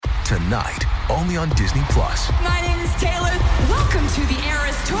tonight, only on Disney+. My name is Taylor. Welcome to the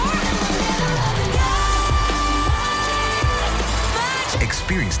Eras Tour.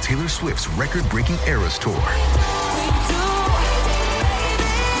 Experience Taylor Swift's record-breaking Eras Tour.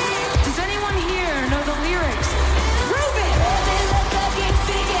 Does anyone here know the lyrics? Prove it!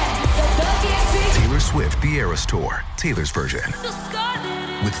 Taylor Swift, the Eras Tour, Taylor's version.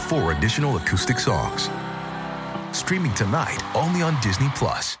 With 4 additional acoustic songs. Streaming tonight, only on Disney+.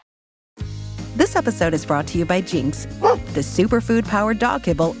 This episode is brought to you by Jinx, the superfood-powered dog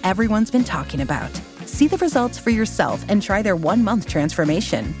kibble everyone's been talking about. See the results for yourself and try their 1-month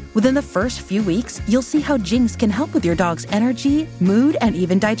transformation. Within the first few weeks, you'll see how Jinx can help with your dog's energy, mood, and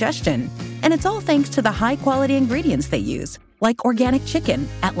even digestion. And it's all thanks to the high-quality ingredients they use, like organic chicken,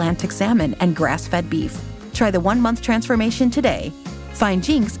 Atlantic salmon, and grass-fed beef. Try the 1-month transformation today. Find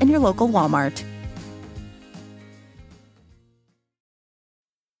Jinx in your local Walmart.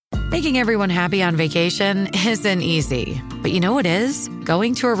 Making everyone happy on vacation isn't easy. But you know what is?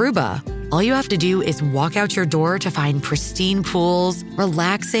 Going to Aruba. All you have to do is walk out your door to find pristine pools,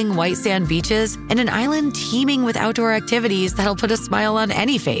 relaxing white sand beaches, and an island teeming with outdoor activities that'll put a smile on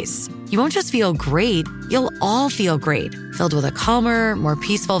any face. You won't just feel great, you'll all feel great, filled with a calmer, more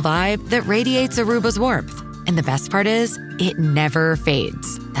peaceful vibe that radiates Aruba's warmth. And the best part is, it never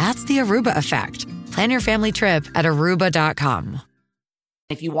fades. That's the Aruba effect. Plan your family trip at Aruba.com.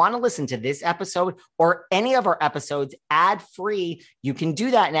 If you want to listen to this episode or any of our episodes ad-free, you can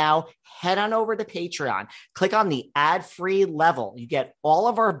do that now. Head on over to Patreon. Click on the ad-free level. You get all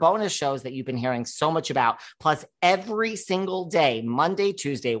of our bonus shows that you've been hearing so much about. Plus, every single day, Monday,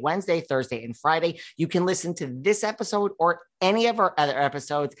 Tuesday, Wednesday, Thursday, and Friday, you can listen to this episode or any of our other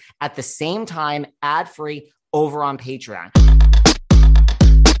episodes at the same time, ad-free, over on Patreon.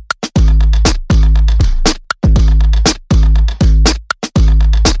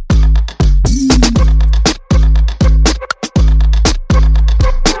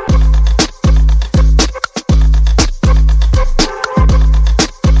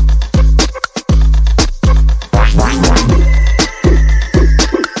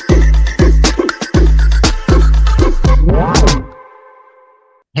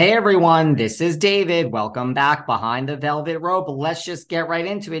 Hey everyone, this is David. Welcome back behind the velvet rope. Let's just get right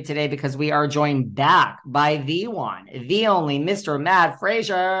into it today because we are joined back by the one, the only Mr. Matt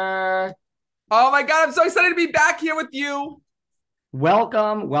FRASER. Oh my God, I'm so excited to be back here with you.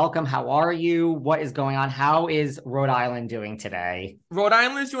 Welcome. How are you? What is going on? How is Rhode Island doing today? Rhode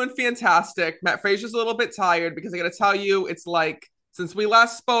Island is doing fantastic. Matt Fraser's a little bit tired because I got to tell you, it's like since we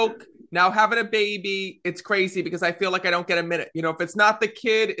last spoke, now having a baby, it's crazy because I feel like I don't get a minute. You know, if it's not the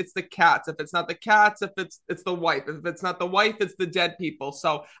kid, it's the cats. If it's not the cats, if it's the wife. If it's not the wife, it's the dead people.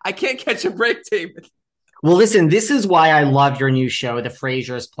 So I can't catch a break, David. Well, listen, this is why I love your new show, The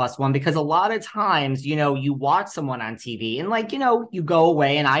Frasers Plus One, because a lot of times, you know, you watch someone on TV and like, you know, you go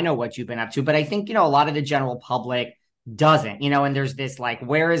away and I know what you've been up to, but I think, you know, a lot of the general public doesn't, you know, and there's this like,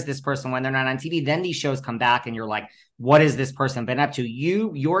 where is this person when they're not on TV? Then these shows come back and you're like, what has this person been up to?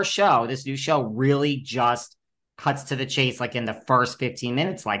 Your show, this new show really just cuts to the chase, like in the first 15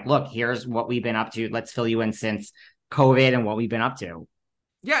 minutes, like, look, here's what we've been up to. Let's fill you in since COVID and what we've been up to.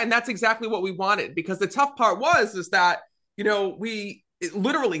 Yeah, and that's exactly what we wanted because the tough part is that, you know,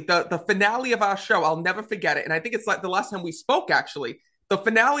 literally the finale of our show, I'll never forget it. And I think it's like the last time we spoke, actually, the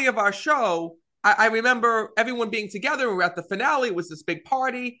finale of our show, I remember everyone being together. We were at the finale. It was this big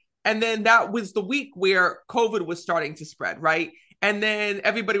party. And then that was the week where COVID was starting to spread, right? And then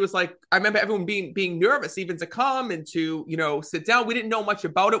everybody was like, I remember everyone being nervous even to come and to, you know, sit down. We didn't know much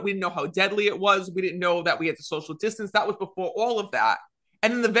about it. We didn't know how deadly it was. We didn't know that we had to social distance. That was before all of that.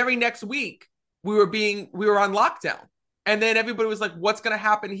 And then the very next week, we were on lockdown. And then everybody was like, what's going to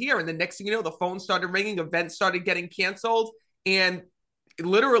happen here? And the next thing you know, the phone started ringing, events started getting canceled. And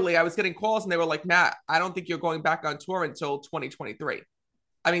literally, I was getting calls and they were like, Matt, I don't think you're going back on tour until 2023.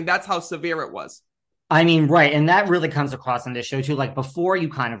 I mean, that's how severe it was. I mean, right. And that really comes across in this show too. Like before you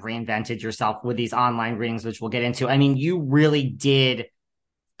kind of reinvented yourself with these online readings, which we'll get into. I mean, you really did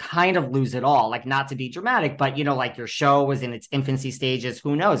kind of lose it all, like not to be dramatic, but, you know, like your show was in its infancy stages.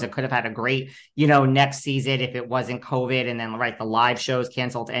 Who knows? It could have had a great, you know, next season if it wasn't COVID. And then, right, the live shows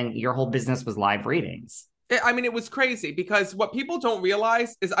canceled and your whole business was live readings. I mean, it was crazy because what people don't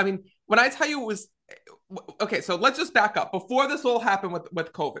realize is, I mean, when I tell you it was, okay, so let's just back up. Before this all happened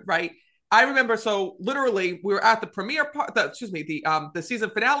with COVID, right? I remember, so literally we were at the premiere, the season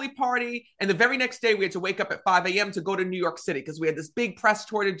finale party. And the very next day we had to wake up at 5 a.m. to go to New York City because we had this big press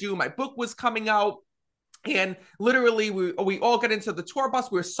tour to do. My book was coming out. And literally we all got into the tour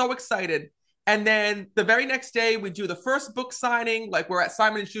bus. We were so excited. And then the very next day, we do the first book signing. Like we're at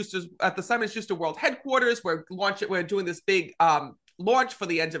the Simon & Schuster World headquarters. We're doing this big launch for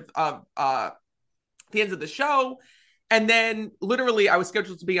the end of the show. And then literally I was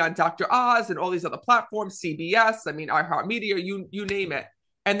scheduled to be on Dr. Oz and all these other platforms, CBS, I mean, iHeartMedia, you name it.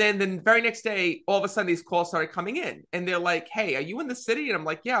 And then the very next day, all of a sudden these calls started coming in and they're like, hey, are you in the city? And I'm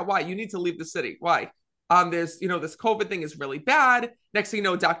like, yeah, why? You need to leave the city. Why? There's, this COVID thing is really bad. Next thing you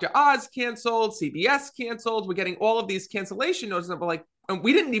know, Dr. Oz canceled, CBS canceled. We're getting all of these cancellation notices. And we're like, and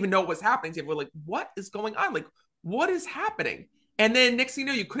we didn't even know what was happening. We're like, what is going on? Like, what is happening? And then next thing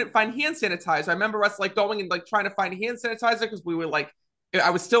you know, you couldn't find hand sanitizer. I remember us like going and like trying to find hand sanitizer because we were like, I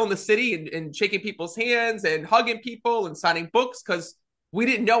was still in the city and shaking people's hands and hugging people and signing books because we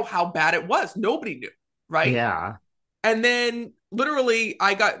didn't know how bad it was. Nobody knew, right? Yeah. And then literally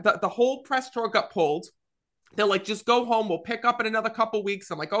I got the whole press tour got pulled. They're like, just go home. We'll pick up in another couple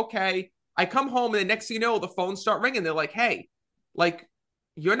weeks. I'm like, okay. I come home and the next thing you know, the phones start ringing. They're like, hey, like,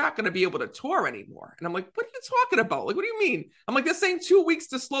 you're not going to be able to tour anymore. And I'm like, what are you talking about? Like, what do you mean? I'm like, they're saying 2 weeks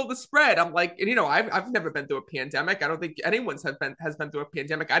to slow the spread. I'm like, and I've never been through a pandemic. I don't think anyone's has been through a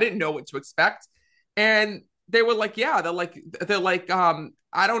pandemic. I didn't know what to expect. And they were like, yeah, they're like,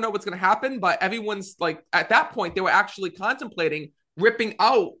 I don't know what's going to happen, but everyone's like, at that point, they were actually contemplating ripping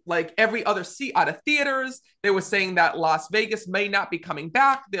out like every other seat out of theaters. They were saying that Las Vegas may not be coming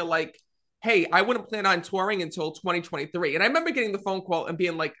back. They're like, hey, I wouldn't plan on touring until 2023. And I remember getting the phone call and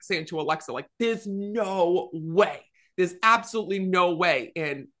being like, saying to Alexa, like, there's no way. There's absolutely no way.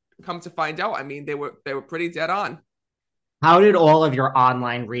 And come to find out, I mean, they were pretty dead on. How did all of your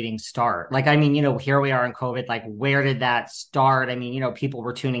online reading start? Like, I mean, here we are in COVID. Like, where did that start? I mean, people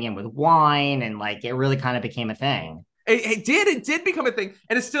were tuning in with wine and like it really kind of became a thing. It did become a thing.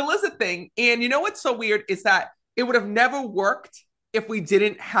 And it still is a thing. And you know what's so weird is that it would have never worked if we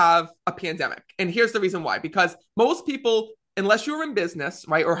didn't have a pandemic. And here's the reason why. Because most people, unless you were in business,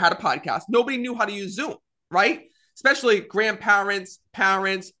 right, or had a podcast, nobody knew how to use Zoom, right? Especially grandparents,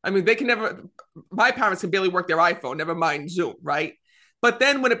 parents. I mean, my parents can barely work their iPhone, never mind Zoom, right? But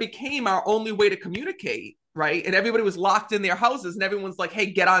then when it became our only way to communicate, right, and everybody was locked in their houses and everyone's like, hey,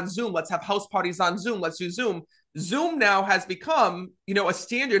 get on Zoom. Let's have house parties on Zoom. Let's do Zoom. Zoom now has become, a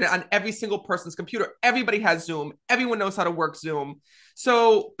standard on every single person's computer. Everybody has Zoom. Everyone knows how to work Zoom.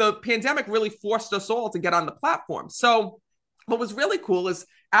 So the pandemic really forced us all to get on the platform. So what was really cool is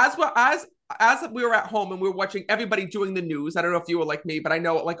as we were at home and we were watching everybody doing the news. I don't know if you were like me, but I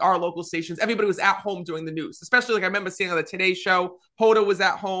know like our local stations, everybody was at home doing the news. Especially like I remember seeing on the Today Show, Hoda was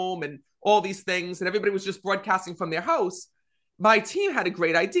at home and all these things, and everybody was just broadcasting from their house. My team had a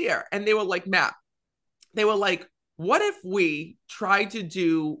great idea, and they were like, Matt, they were like, what if we try to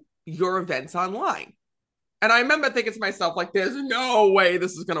do your events online? And I remember thinking to myself, like, there's no way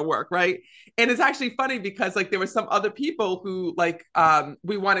this is going to work, right? And it's actually funny because, like, there were some other people who, like,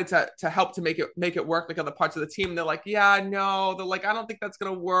 we wanted to help to make it work, like, other parts of the team. And they're like, yeah, no. They're like, I don't think that's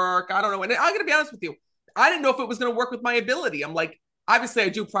going to work. I don't know. And I'm going to be honest with you. I didn't know if it was going to work with my ability. I'm like, obviously, I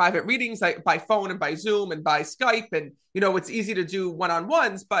do private readings by phone and by Zoom and by Skype. And, it's easy to do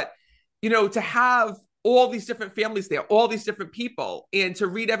one-on-ones. But, to have all these different families there, all these different people, and to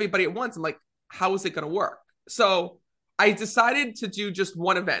read everybody at once, I'm like, how is it going to work? So I decided to do just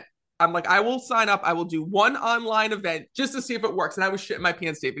one event. I'm like, I will sign up. I will do one online event just to see if it works. And I was shitting my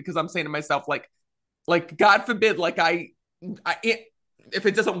pants, Dave, because I'm saying to myself, like God forbid, like if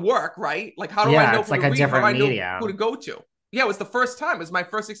it doesn't work, right? Like, how do I know it's who like to a read? different How do I media. know who to go to? Yeah, it was the first time. It was my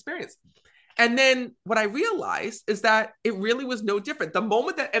first experience. And then what I realized is that it really was no different. The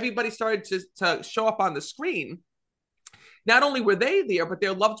moment that everybody started to show up on the screen, not only were they there, but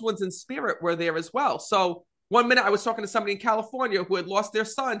their loved ones in spirit were there as well. So one minute I was talking to somebody in California who had lost their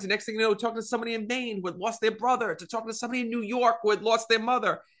son. To next thing you know, talking to somebody in Maine who had lost their brother. To talking to somebody in New York who had lost their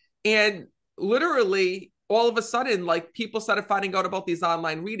mother. And literally, all of a sudden, like people started finding out about these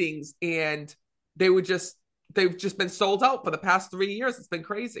online readings, and they've just been sold out for the past 3 years. It's been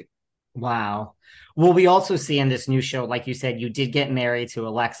crazy. Wow. Well, we also see in this new show, like you said, you did get married to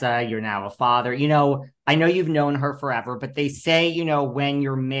Alexa. You're now a father. I know you've known her forever, but they say, when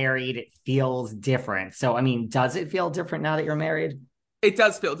you're married, it feels different. So, I mean, does it feel different now that you're married? It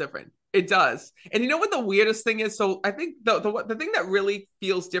does feel different. It does. And you know what the weirdest thing is? So I think the thing that really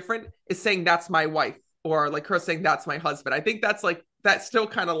feels different is saying that's my wife, or like her saying that's my husband. I think that's like, that still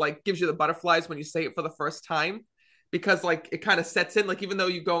kind of like gives you the butterflies when you say it for the first time. Because like it kind of sets in, like even though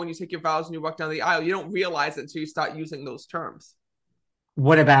you go and you take your vows and you walk down the aisle, you don't realize it until you start using those terms.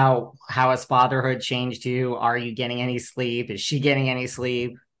 What about how has fatherhood changed you? Are you getting any sleep? Is she getting any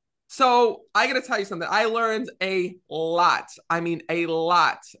sleep? So I got to tell you something. I learned a lot. I mean, a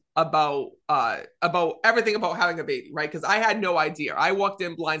lot about everything about having a baby, right? Because I had no idea. I walked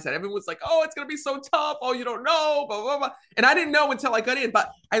in blindsided. Everyone was like, "Oh, it's gonna be so tough. Oh, you don't know." Blah blah blah. And I didn't know until I got in.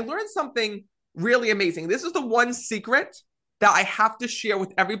 But I learned something really amazing. This is the one secret that I have to share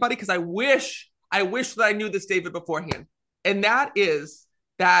with everybody because I wish that I knew this, David, beforehand. And that is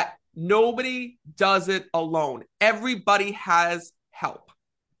that nobody does it alone. Everybody has help.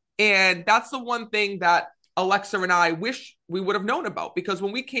 And that's the one thing that Alexa and I wish we would have known about, because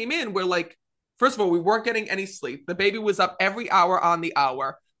when we came in, we're like, first of all, we weren't getting any sleep. The baby was up every hour on the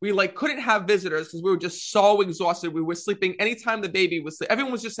hour. We couldn't have visitors because we were just so exhausted. We were sleeping anytime the baby was sleeping.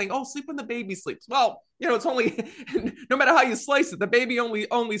 Everyone was just saying, "Oh, sleep when the baby sleeps." Well, it's only, no matter how you slice it, the baby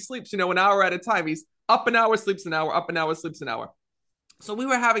only sleeps, an hour at a time. He's up an hour, sleeps an hour, up an hour, sleeps an hour. So we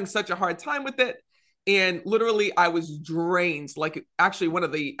were having such a hard time with it. And literally, I was drained. Like, actually, one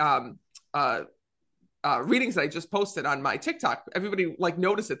of the readings that I just posted on my TikTok, everybody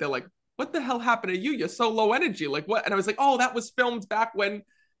noticed it. They're like, "What the hell happened to you? You're so low energy. Like, what?" And I was like, "Oh, that was filmed back when,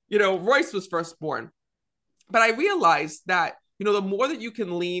 Royce was first born." But I realized that, the more that you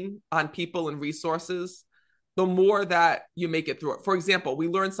can lean on people and resources, the more that you make it through it. For example, we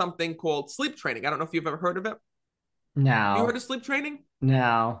learned something called sleep training. I don't know if you've ever heard of it. No. You heard of sleep training?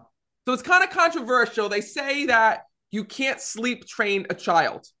 No. So it's kind of controversial. They say that you can't sleep train a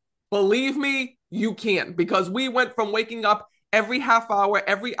child. Believe me, you can, because we went from waking up every half hour,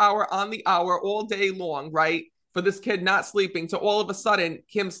 every hour on the hour, all day long, right? For this kid not sleeping, to all of a sudden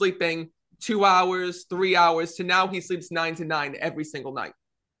him sleeping 2 hours, 3 hours, to now he sleeps 9 to 9 every single night.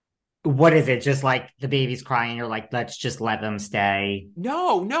 What is it? Just like the baby's crying, you're like, let's just let them stay.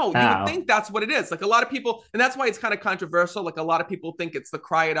 No. You would think that's what it is. Like, a lot of people, and that's why it's kind of controversial. Like, a lot of people think it's the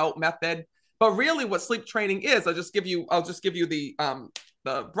cry it out method. But really what sleep training is, I'll just give you the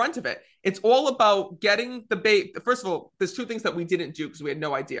brunt of it. It's all about getting the baby. First of all, there's two things that we didn't do because we had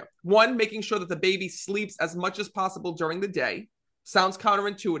no idea. One, making sure that the baby sleeps as much as possible during the day. Sounds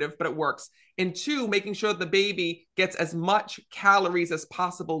counterintuitive, but it works. And two, making sure that the baby gets as much calories as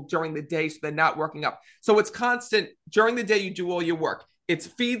possible during the day so they're not working up. So it's constant. During the day, you do all your work. It's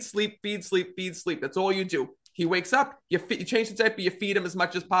feed, sleep, feed, sleep, feed, sleep. That's all you do. He wakes up, you change the diaper, you feed him as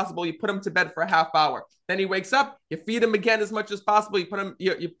much as possible, you put him to bed for a half hour. Then he wakes up, you feed him again as much as possible, you put him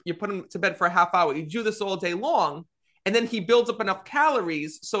to bed for a half hour. You do this all day long, and then he builds up enough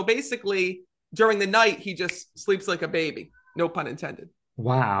calories. So basically, during the night, he just sleeps like a baby. No pun intended.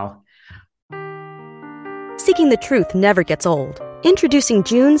 Wow. Seeking the truth never gets old. Introducing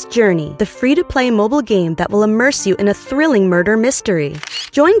June's Journey, the free-to-play mobile game that will immerse you in a thrilling murder mystery.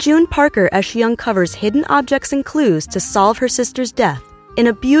 Join June Parker as she uncovers hidden objects and clues to solve her sister's death in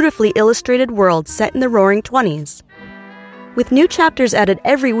a beautifully illustrated world set in the Roaring '20s. With new chapters added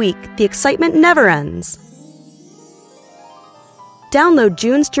every week, the excitement never ends. Download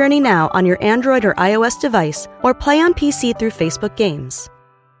June's Journey now on your Android or iOS device, or play on PC through Facebook Games.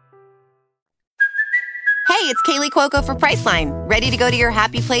 Hey, it's Kaylee Cuoco for Priceline. Ready to go to your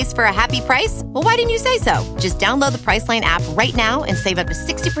happy place for a happy price? Well, why didn't you say so? Just download the Priceline app right now and save up to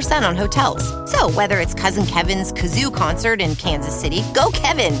 60% on hotels. So whether it's Cousin Kevin's Kazoo Concert in Kansas City, go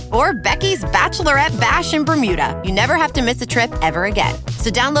Kevin, or Becky's Bachelorette Bash in Bermuda, you never have to miss a trip ever again.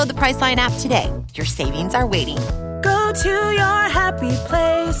 So download the Priceline app today. Your savings are waiting. Go to your happy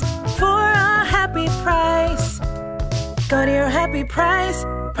place for a happy price. Go to your happy price,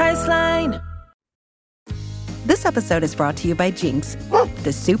 Priceline. This episode is brought to you by Jinx,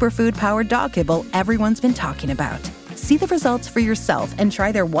 the superfood-powered dog kibble everyone's been talking about. See the results for yourself and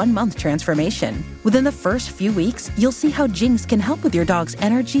try their 1-month transformation. Within the first few weeks, you'll see how Jinx can help with your dog's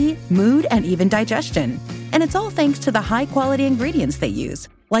energy, mood, and even digestion. And it's all thanks to the high-quality ingredients they use,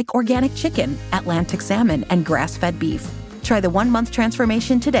 like organic chicken, Atlantic salmon, and grass-fed beef. Try the 1-month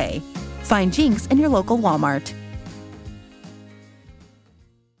transformation today. Find Jinx in your local Walmart.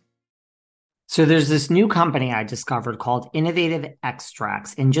 So there's this new company I discovered called Innovative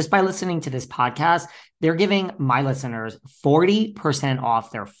Extracts. And just by listening to this podcast, they're giving my listeners 40%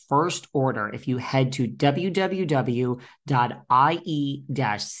 off their first order if you head to www.ie-cbd.com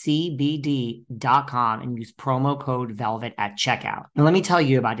and use promo code VELVET at checkout. Now, let me tell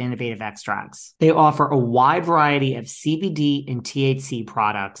you about Innovative Extracts. They offer a wide variety of CBD and THC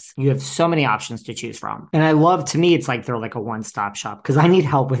products. You have so many options to choose from. And I love, to me, it's like they're like a one-stop shop because I need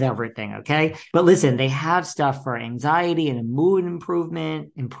help with everything, okay? But listen, they have stuff for anxiety and mood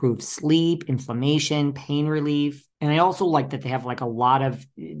improvement, improved sleep, inflammation, and pain relief. And I also like that they have like a lot of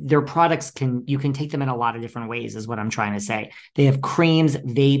their products you can take them in a lot of different ways is what I'm trying to say. They have creams,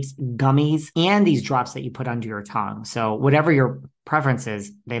 vapes, gummies, and these drops that you put under your tongue. So whatever your preference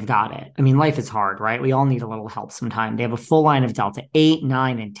is, they've got it. I mean, life is hard, right? We all need a little help sometime. They have a full line of Delta 8,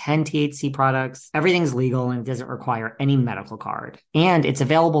 9, and 10 THC products. Everything's legal and it doesn't require any medical card. And it's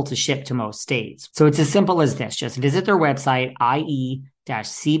available to ship to most states. So it's as simple as this. Just visit their website, ie-cbd.com,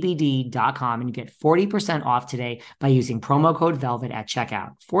 and you get 40% off today by using promo code VELVET at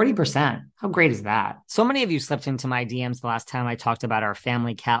checkout. 40%. How great is that? So many of you slipped into my DMs the last time I talked about our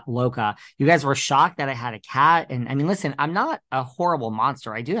family cat, Loca. You guys were shocked that I had a cat. And I mean, listen, I'm not a horrible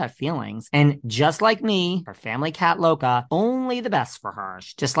monster. I do have feelings. And just like me, our family cat, Loca, only the best for her,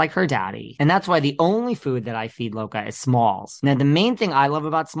 just like her daddy. And that's why the only food that I feed Loca is Smalls. Now, the main thing I love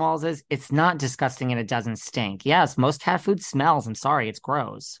about Smalls is it's not disgusting and it doesn't stink. Yes, most cat food smells. I'm sorry, it's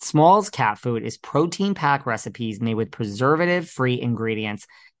gross. Smalls cat food is protein-packed recipes made with preservative-free ingredients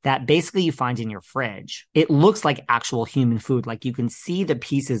that basically you find in your fridge. It looks like actual human food. Like you can see the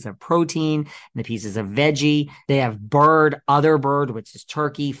pieces of protein and the pieces of veggie. They have other bird, which is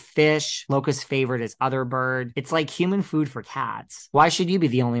turkey, fish. Loca's favorite is other bird. It's like human food for cats. Why should you be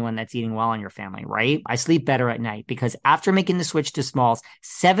the only one that's eating well in your family, right? I sleep better at night because after making the switch to Smalls,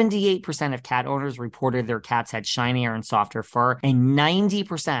 78% of cat owners reported their cats had shinier and softer fur, and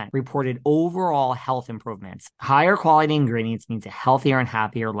 90% reported overall health improvements. Higher quality ingredients means a healthier and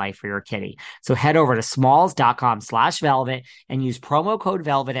happier life for your kitty. So head over to smalls.com/velvet and use promo code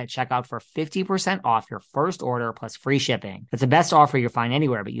VELVET at checkout for 50% off your first order plus free shipping. It's the best offer you'll find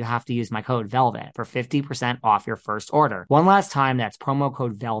anywhere, but you have to use my code VELVET for 50% off your first order. One last time, that's promo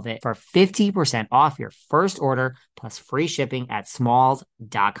code VELVET for 50% off your first order plus free shipping at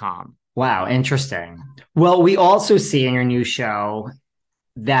smalls.com. Wow, interesting. Well, we also see in your new show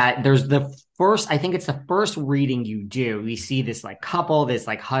that there's I think it's the first reading you do. We see this like couple, this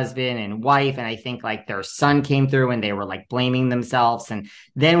like husband and wife, and I think like their son came through and they were like blaming themselves. And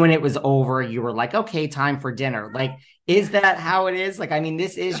then when it was over, you were like, okay, time for dinner. Like, is that how it is? Like, I mean,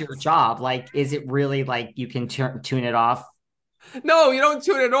 this is your job. Like, is it really like you can tune it off? No, you don't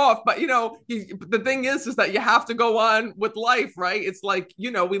tune it off. But, the thing is that you have to go on with life, right? It's like,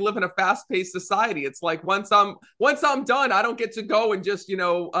 we live in a fast-paced society. It's like once I'm done, I don't get to go and just,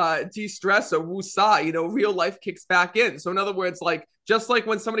 de-stress or woosah, real life kicks back in. So in other words, like, just like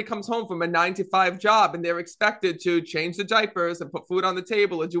when somebody comes home from a 9-to-5 job and they're expected to change the diapers and put food on the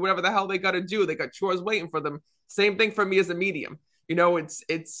table and do whatever the hell they got to do, they got chores waiting for them. Same thing for me as a medium.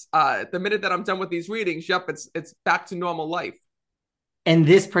 It's the minute that I'm done with these readings, it's back to normal life. And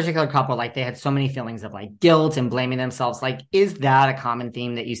this particular couple, like they had so many feelings of like guilt and blaming themselves. Like, is that a common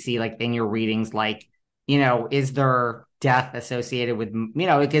theme that you see like in your readings? Like, is there death associated with,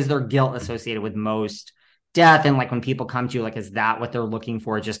 like, is there guilt associated with most death? And like when people come to you, like, is that what they're looking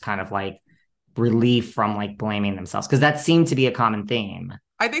for? Just kind of like relief from like blaming themselves? Because that seemed to be a common theme.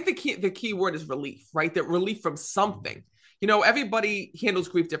 I think the key word is relief, right? That relief from something. Everybody handles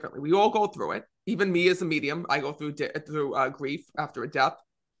grief differently. We all go through it. Even me as a medium, I go through grief after a death.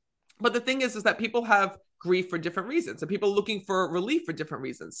 But the thing is that people have grief for different reasons, and people looking for relief for different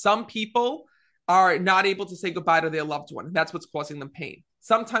reasons. Some people are not able to say goodbye to their loved one, and that's what's causing them pain.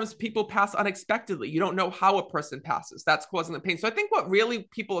 Sometimes people pass unexpectedly. You don't know how a person passes. That's causing them pain. So I think what really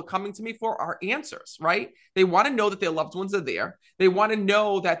people are coming to me for are answers, right? They want to know that their loved ones are there. They want to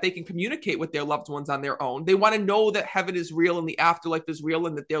know that they can communicate with their loved ones on their own. They want to know that heaven is real and the afterlife is real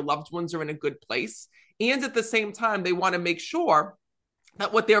and that their loved ones are in a good place. And at the same time, they want to make sure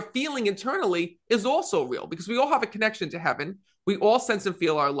that what they're feeling internally is also real, because we all have a connection to heaven. We all sense and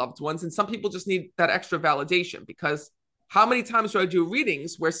feel our loved ones. And some people just need that extra validation, because how many times do I do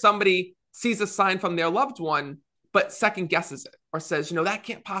readings where somebody sees a sign from their loved one, but second guesses it or says, that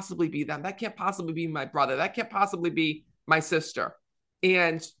can't possibly be them. That can't possibly be my brother. That can't possibly be my sister.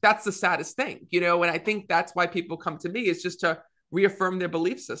 And that's the saddest thing, and I think that's why people come to me, is just to reaffirm their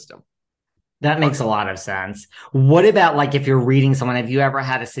belief system. That makes a lot of sense. What about like if you're reading someone, have you ever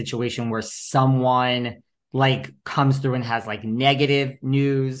had a situation where someone like comes through and has like negative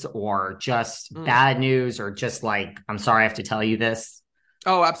news or just bad news, or just like, I'm sorry, I have to tell you this?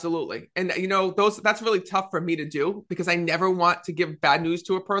 Oh, absolutely. And that's really tough for me to do, because I never want to give bad news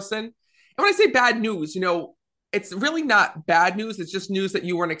to a person. And when I say bad news, it's really not bad news. It's just news that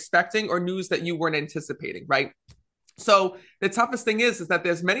you weren't expecting or news that you weren't anticipating, right? So the toughest thing is that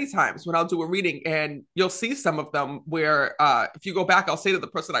there's many times when I'll do a reading and you'll see some of them where if you go back, I'll say to the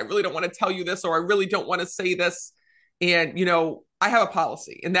person, I really don't want to tell you this, or I really don't want to say this. And, I have a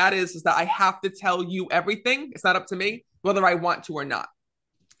policy, and that is that I have to tell you everything. It's not up to me whether I want to or not.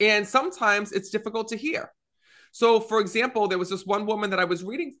 And sometimes it's difficult to hear. So, for example, there was this one woman that I was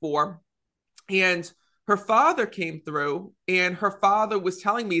reading for, and her father came through, and her father was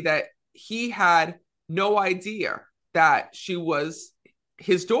telling me that he had no idea that she was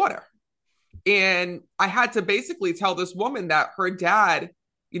his daughter. And I had to basically tell this woman that her dad,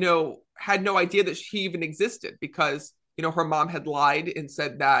 had no idea that she even existed because, her mom had lied and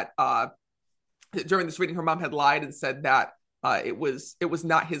said that during this reading, her mom had lied and said that it was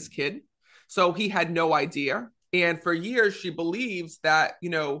not his kid. So he had no idea. And for years, she believes that,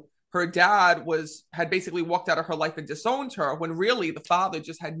 her dad had basically walked out of her life and disowned her when really the father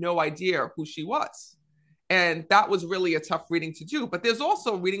just had no idea who she was. And that was really a tough reading to do. But there's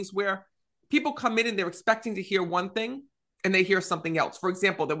also readings where people come in and they're expecting to hear one thing and they hear something else. For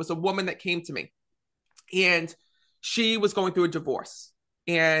example, there was a woman that came to me and she was going through a divorce.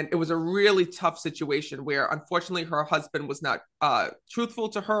 And it was a really tough situation where unfortunately her husband was not truthful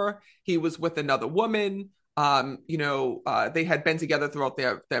to her. He was with another woman. They had been together throughout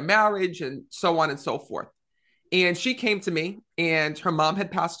their marriage and so on and so forth. And she came to me and her mom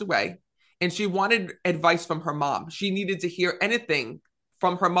had passed away and she wanted advice from her mom. She needed to hear anything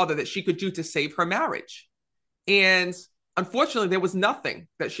from her mother that she could do to save her marriage. And unfortunately, there was nothing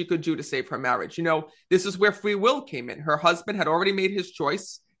that she could do to save her marriage. This is where free will came in. Her husband had already made his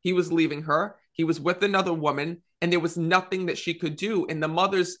choice. He was leaving her. He was with another woman, and there was nothing that she could do. And the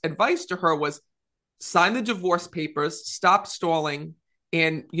mother's advice to her was sign the divorce papers, stop stalling,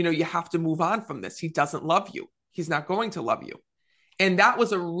 and, you have to move on from this. He doesn't love you. He's not going to love you. And that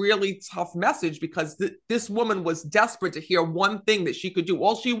was a really tough message because this woman was desperate to hear one thing that she could do.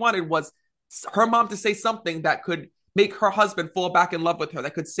 All she wanted was her mom to say something that could make her husband fall back in love with her,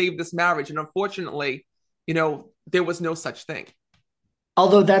 that could save this marriage. And unfortunately, there was no such thing.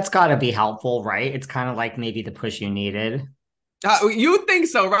 Although that's got to be helpful, right? It's kind of like maybe the push you needed. You think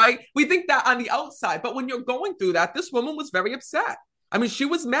so, right? We think that on the outside. But when you're going through that, this woman was very upset. I mean, she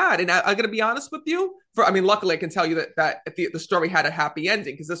was mad. And I'm going to be honest with you. Luckily, I can tell you that the story had a happy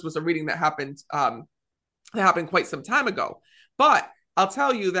ending because this was a reading that happened quite some time ago. But I'll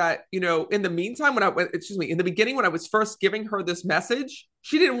tell you that, in the meantime, in the beginning, when I was first giving her this message,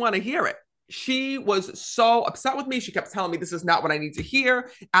 she didn't want to hear it. She was so upset with me. She kept telling me, this is not what I need to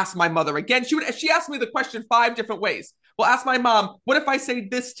hear. Ask my mother again. She asked me the question 5 different ways. Well, ask my mom, what if I say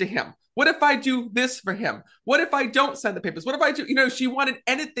this to him? What if I do this for him? What if I don't send the papers? What if I do, she wanted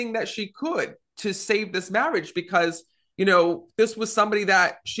anything that she could to save this marriage because, this was somebody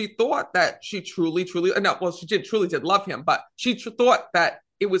that she thought that she truly did love him, but she thought that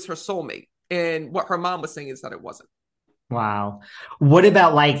it was her soulmate. And what her mom was saying is that it wasn't. Wow. What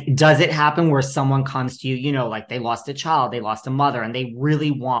about does it happen where someone comes to you, they lost a child, they lost a mother, and they really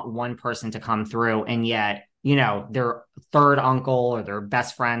want one person to come through, and yet, their third uncle or their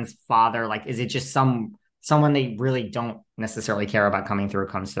best friend's father, is it just someone they really don't necessarily care about coming through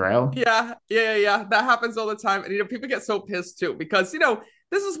comes through? Yeah. That happens all the time. And, people get so pissed too, because,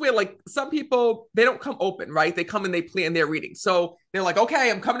 this is where some people, they don't come open, right? They come and they plan their reading. So they're like, okay,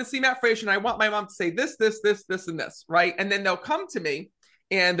 I'm coming to see Matt Fraser and I want my mom to say this, and this, right? And then they'll come to me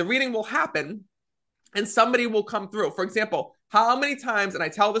and the reading will happen and somebody will come through. For example, how many times, and I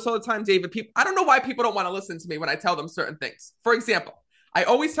tell this all the time, David, I don't know why people don't want to listen to me when I tell them certain things. For example, I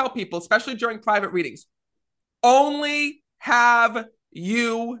always tell people, especially during private readings, only have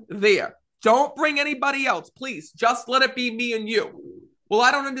you there. Don't bring anybody else, please. Just let it be me and you. Well,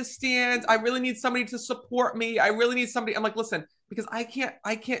 I don't understand. I really need somebody to support me. I really need somebody. I'm like, listen, because I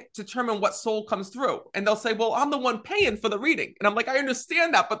can't determine what soul comes through. And they'll say, well, I'm the one paying for the reading. And I'm like, I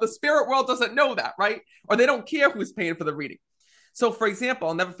understand that, but the spirit world doesn't know that, right? Or they don't care who's paying for the reading. So for example,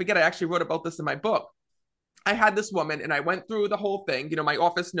 I'll never forget, I actually wrote about this in my book. I had this woman and I went through the whole thing. My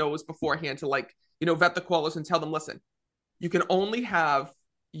office knows beforehand to vet the callers and tell them, listen, you can only have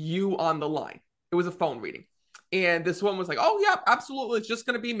you on the line. It was a phone reading. And this woman was like, oh, yeah, absolutely. It's just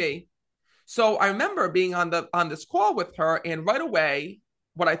going to be me. So I remember being on this call with her. And right away,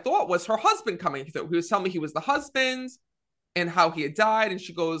 what I thought was her husband coming through. He was telling me he was the husband and how he had died. And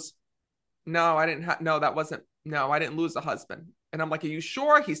she goes, no, I didn't. I didn't lose a husband. And I'm like, are you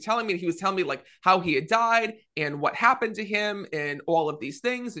sure? He was telling me how he had died and what happened to him and all of these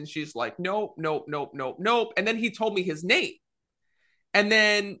things. And she's like, nope. And then he told me his name. And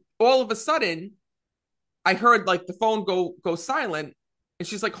then all of a sudden, I heard the phone go silent and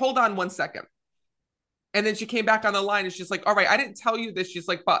she's like, hold on 1 second. And then she came back on the line and she's like, all right, I didn't tell you this. She's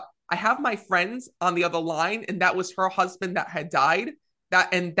like, but I have my friends on the other line and that was her husband that had died.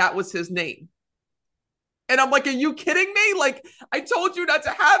 That was his name. And I'm like, are you kidding me? I told you not to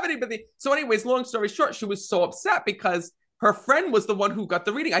have anybody. So anyways, long story short, she was so upset because her friend was the one who got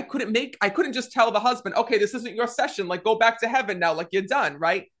the reading. I couldn't just tell the husband, okay, this isn't your session. Like, go back to heaven now. Like, you're done,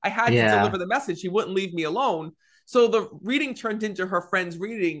 right? I had to deliver the message. He wouldn't leave me alone. So the reading turned into her friend's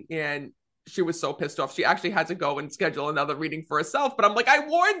reading, and she was so pissed off. She actually had to go and schedule another reading for herself. But I'm like, I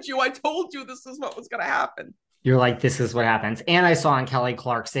warned you. I told you this is what was going to happen. You're like, this is what happens. And I saw on Kelly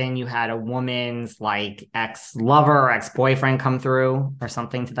Clarkson, you had a woman's like ex-lover or ex-boyfriend come through or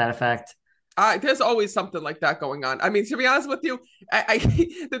something to that effect. There's always something like that going on. I mean, to be honest with you,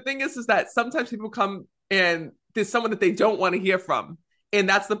 the thing is that sometimes people come and there's someone that they don't want to hear from. And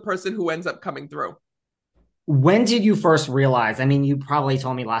that's the person who ends up coming through. When did you first realize? I mean, you probably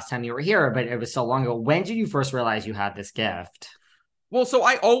told me last time you were here, but it was so long ago. When did you first realize you had this gift? Well, so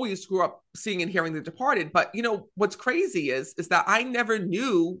I always grew up seeing and hearing the departed. But, what's crazy is that I never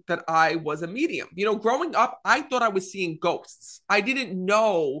knew that I was a medium. Growing up, I thought I was seeing ghosts. I didn't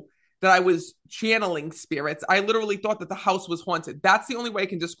know that I was channeling spirits. I literally thought that the house was haunted. That's the only way I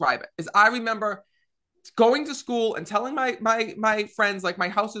can describe it. Is I remember going to school and telling my friends, like, my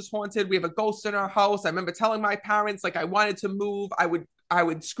house is haunted. We have a ghost in our house. I remember telling my parents, like, I wanted to move. I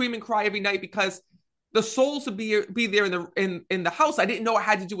would scream and cry every night because the souls would be there in the house. I didn't know it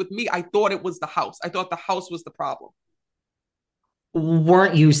had to do with me. I thought it was the house. I thought the house was the problem.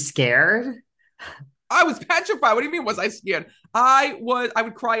 Weren't you scared? I was petrified. What do you mean? Was I scared? I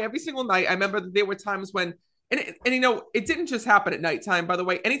would cry every single night. I remember that there were times when, and it didn't just happen at nighttime, by the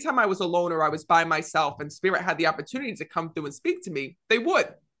way. Anytime I was alone or I was by myself and spirit had the opportunity to come through and speak to me, they would.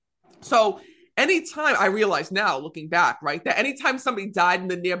 So anytime, I realize now, looking back, right, that anytime somebody died in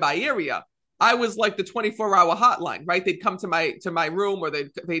the nearby area, I was like the 24-hour hotline, right? They'd come to my room, or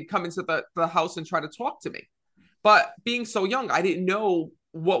they'd come into the house and try to talk to me. But being so young, I didn't know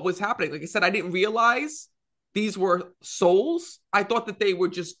what was happening. Like I said, I didn't realize these were souls. I thought that they were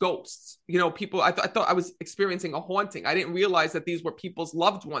just ghosts. People, I thought I was experiencing a haunting. I didn't realize that these were people's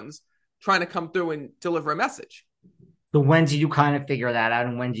loved ones trying to come through and deliver a message. So when did you kind of figure that out,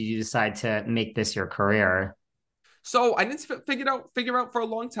 and when did you decide to make this your career? So I didn't figure out for a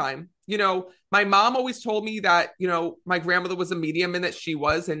long time. My mom always told me that, my grandmother was a medium and that she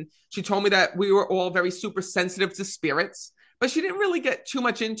was, and she told me that we were all very super sensitive to spirits, but she didn't really get too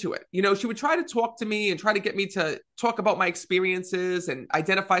much into it. She would try to talk to me and try to get me to talk about my experiences and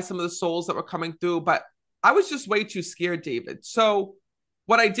identify some of the souls that were coming through. But I was just way too scared, David. So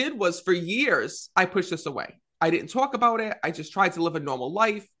what I did was, for years, I pushed this away. I didn't talk about it. I just tried to live a normal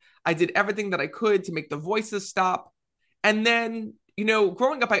life. I did everything that I could to make the voices stop. And then,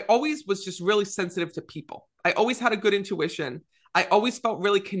 growing up, I always was just really sensitive to people. I always had a good intuition. I always felt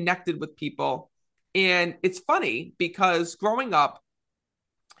really connected with people. And it's funny because growing up,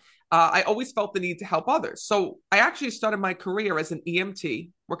 I always felt the need to help others. So I actually started my career as an EMT,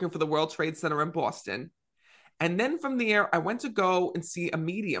 working for the World Trade Center in Boston. And then from there, I went to go and see a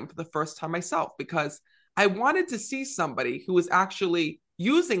medium for the first time myself, because I wanted to see somebody who was actually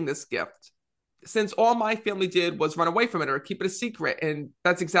using this gift, since all my family did was run away from it or keep it a secret. And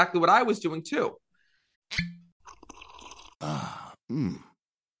that's exactly what I was doing too.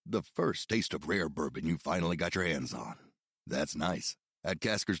 The first taste of rare bourbon you finally got your hands on. That's nice. At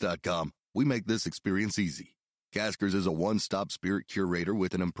Caskers.com, we make this experience easy. Caskers is a one-stop spirit curator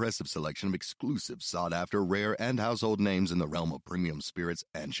with an impressive selection of exclusive, sought-after, rare, and household names in the realm of premium spirits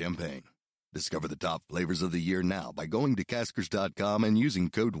and champagne. Discover the top flavors of the year now by going to Caskers.com and using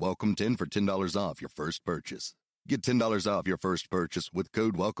code WELCOME10 for $10 off your first purchase. Get $10 off your first purchase with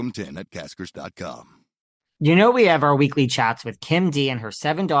code WELCOME10 at Caskers.com. We have our weekly chats with Kim D, and her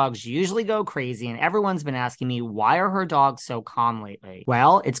 7 dogs usually go crazy, and everyone's been asking me, why are her dogs so calm lately?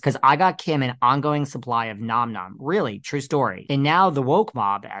 Well, it's because I got Kim an ongoing supply of Nom Nom. Really, true story. And now the woke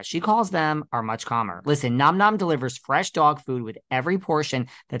mob, as she calls them, are much calmer. Listen, Nom Nom delivers fresh dog food with every portion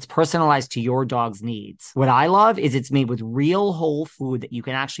that's personalized to your dog's needs. What I love is it's made with real whole food that you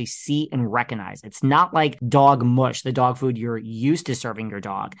can actually see and recognize. It's not like dog mush, the dog food you're used to serving your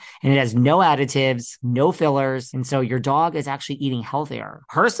dog. And it has no additives, no fillers, and so your dog is actually eating healthier.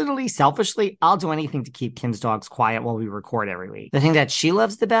 Personally, selfishly, I'll do anything to keep Kim's dogs quiet while we record every week. The thing that she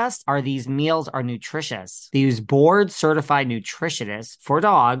loves the best are these meals are nutritious. They use board-certified nutritionists for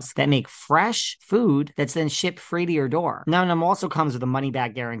dogs that make fresh food that's then shipped free to your door. Nom Nom also comes with a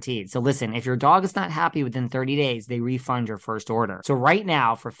money-back guaranteed. So listen, if your dog is not happy within 30 days, they refund your first order. So right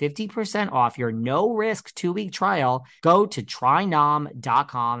now, for 50% off your no-risk 2-week trial, go to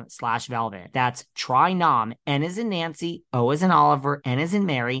trynom.com/velvet. That's trynom, N as in Nancy, O as in Oliver, N as in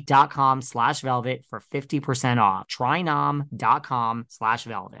Mary.com/velvet for 50% off.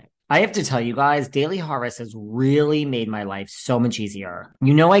 Trynom.com/velvet. I have to tell you guys, Daily Harvest has really made my life so much easier.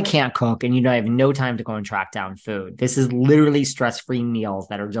 I can't cook and I have no time to go and track down food. This is literally stress-free meals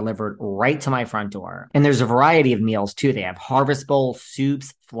that are delivered right to my front door. And there's a variety of meals too. They have harvest bowl,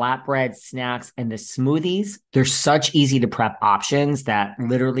 soups, flatbread, snacks, and the smoothies. They're such easy to prep options that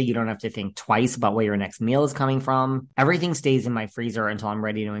literally you don't have to think twice about where your next meal is coming from. Everything stays in my freezer until I'm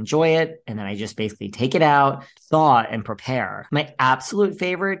ready to enjoy it. And then I just basically take it out, thaw, and prepare. My absolute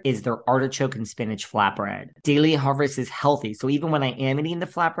favorite is their artichoke and spinach flatbread. Daily Harvest is healthy. So even when I am eating the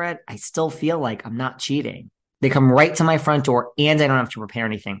flatbread, I still feel like I'm not cheating. They come right to my front door and I don't have to prepare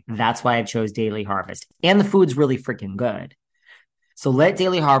anything. That's why I chose Daily Harvest. And the food's really freaking good. So let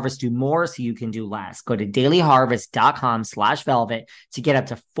Daily Harvest do more so you can do less. Go to dailyharvest.com/velvet to get up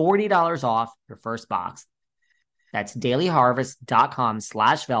to $40 off your first box. That's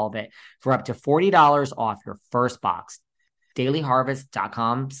dailyharvest.com/velvet for up to $40 off your first box.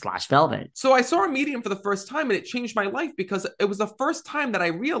 dailyharvest.com/velvet. So I saw a medium for the first time and it changed my life because it was the first time that I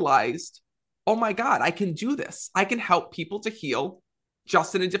realized, oh my God, I can do this. I can help people to heal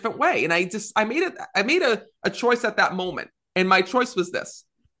just in a different way. And I made a choice at that moment. And my choice was this.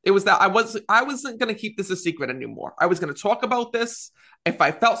 It was that I wasn't going to keep this a secret anymore. I was going to talk about this. If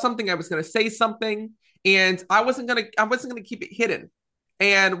I felt something, I was going to say something, and I wasn't going to keep it hidden.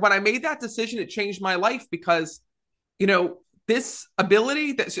 And when I made that decision, it changed my life because, this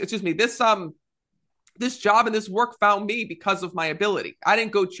job and this work found me because of my ability. I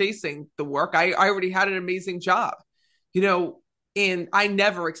didn't go chasing the work. I already had an amazing job, and I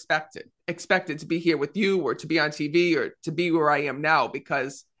never expected to be here with you or to be on TV or to be where I am now,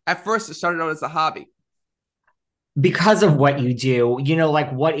 because at first it started out as a hobby. Because of what you do,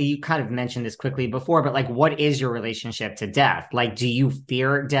 what you kind of mentioned this quickly before, but what is your relationship to death? Do you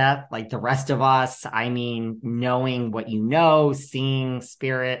fear death like the rest of us? I mean, knowing what seeing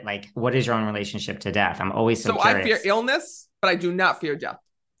spirit, what is your own relationship to death? I'm always so curious. I fear illness, but I do not fear death.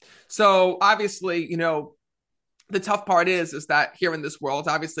 So obviously, the tough part is that here in this world,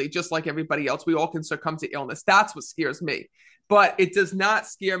 obviously, just like everybody else, we all can succumb to illness. That's what scares me. But it does not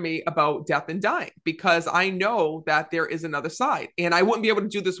scare me about death and dying, because I know that there is another side. And I wouldn't be able to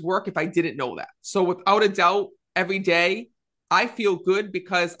do this work if I didn't know that. So without a doubt, every day, I feel good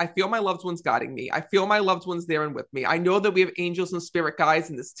because I feel my loved ones guiding me. I feel my loved ones there and with me. I know that we have angels and spirit guides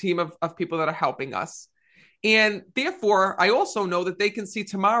and this team of people that are helping us. And therefore, I also know that they can see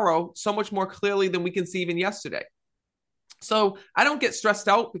tomorrow so much more clearly than we can see even yesterday. So I don't get stressed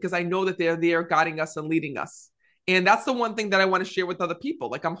out because I know that they're there guiding us and leading us. And that's the one thing that I want to share with other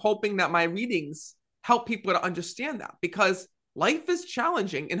people. I'm hoping that my readings help people to understand that, because life is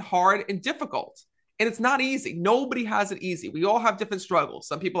challenging and hard and difficult. And it's not easy. Nobody has it easy. We all have different struggles.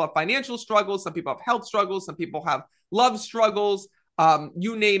 Some people have financial struggles. Some people have health struggles. Some people have love struggles.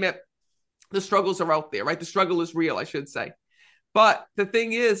 You name it. The struggles are out there, right? The struggle is real, I should say. But the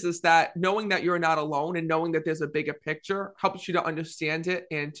thing is that knowing that you're not alone and knowing that there's a bigger picture helps you to understand it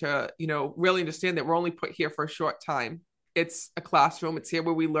and to, really understand that we're only put here for a short time. It's a classroom. It's here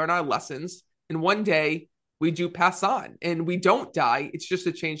where we learn our lessons. And one day we do pass on and we don't die. It's just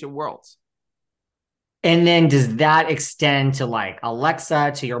a change in worlds. And then does that extend to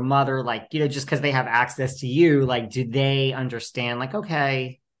Alexa, to your mother, just because they have access to you, do they understand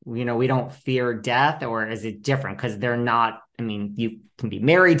okay, we don't fear death, or is it different? Because they're not, you can be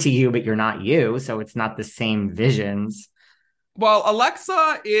married to you, but you're not you. So it's not the same visions. Well,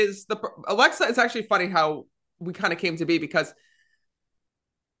 Alexa is actually funny how we kind of came to be, because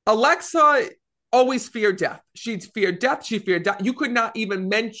Alexa always feared death. She'd fear death. She feared death. You could not even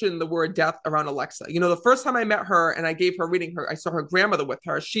mention the word death around Alexa. The first time I met her and I gave her reading, I saw her grandmother with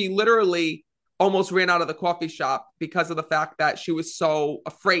her. She literally almost ran out of the coffee shop because of the fact that she was so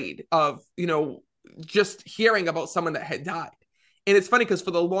afraid of, just hearing about someone that had died. And it's funny because for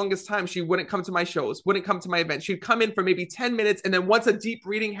the longest time, she wouldn't come to my shows, wouldn't come to my events. She'd come in for maybe 10 minutes. And then once a deep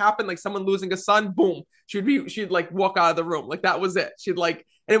reading happened, like someone losing a son, boom, she'd walk out of the room. That was it. And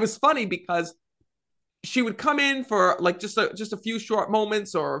it was funny because she would come in for just a few short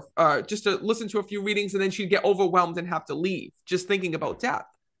moments or just to listen to a few readings. And then she'd get overwhelmed and have to leave just thinking about death.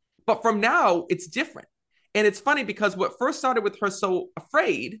 But from now, it's different. And it's funny because what first started with her so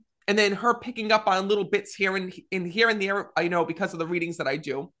afraid, and then her picking up on little bits here and there, because of the readings that I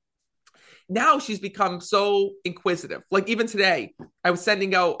do. Now she's become so inquisitive. Even today, I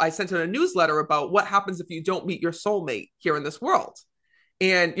sent her a newsletter about what happens if you don't meet your soulmate here in this world.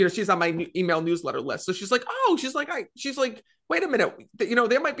 And, she's on my email newsletter list. So she's like, wait a minute,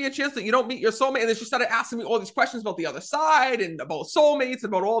 there might be a chance that you don't meet your soulmate. And then she started asking me all these questions about the other side and about soulmates and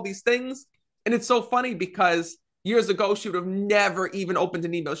about all these things. And it's so funny because years ago, she would have never even opened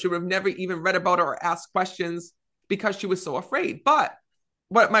an email. She would have never even read about it or asked questions because she was so afraid. But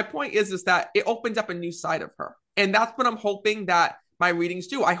what my point is that it opened up a new side of her. And that's what I'm hoping that my readings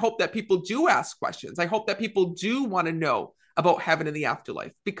do. I hope that people do ask questions. I hope that people do want to know about heaven and the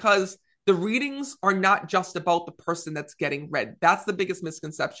afterlife, because the readings are not just about the person that's getting read. That's the biggest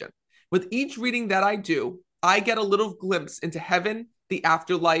misconception. With each reading that I do, I get a little glimpse into heaven, the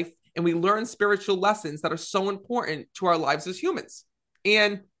afterlife, and we learn spiritual lessons that are so important to our lives as humans.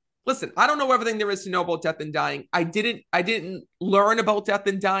 And listen, I don't know everything there is to know about death and dying. I didn't learn about death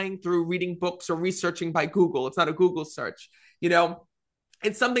and dying through reading books or researching by Google. It's not a Google search.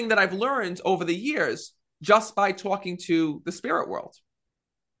 It's something that I've learned over the years just by talking to the spirit world.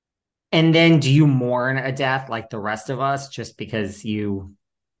 And then do you mourn a death like the rest of us just because you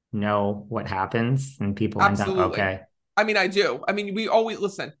know what happens and people Absolutely. end up okay? I mean, I do. I mean, we always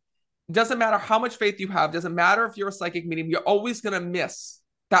listen. Doesn't matter how much faith you have. Doesn't matter if you're a psychic medium. You're always going to miss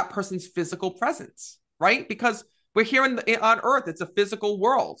that person's physical presence, right? Because we're here on Earth. It's a physical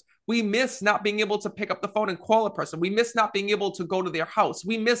world. We miss not being able to pick up the phone and call a person. We miss not being able to go to their house.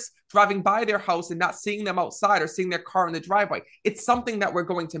 We miss driving by their house and not seeing them outside or seeing their car in the driveway. It's something that we're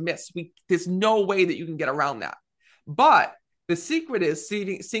going to miss. There's no way that you can get around that. But the secret is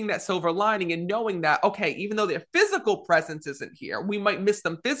seeing that silver lining and knowing that, okay, even though their physical presence isn't here, we might miss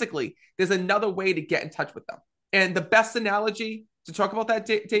them physically. There's another way to get in touch with them. And the best analogy to talk about that,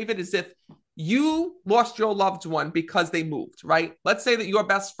 David, is if you lost your loved one because they moved, right? Let's say that your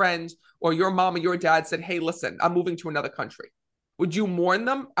best friend or your mom or your dad said, hey, listen, I'm moving to another country. Would you mourn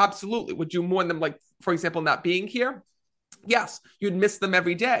them? Absolutely. Would you mourn them, like, for example, not being here? Yes, you'd miss them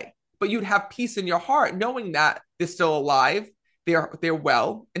every day, but you'd have peace in your heart knowing that they're still alive, they're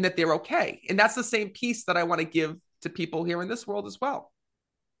well, and that they're okay. And that's the same peace that I want to give to people here in this world as well.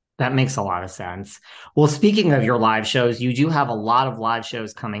 That makes a lot of sense. Well, speaking of your live shows, you do have a lot of live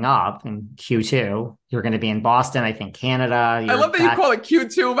shows coming up in Q2. You're going to be in Boston, I think, Canada. I love that you call it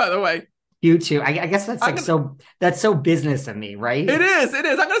Q2, by the way. Q2. I guess that's that's so business of me, right? It is. I'm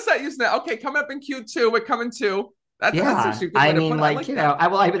going to start using that. Okay, coming up in Q2, we're coming to. That's actually a good way to put it.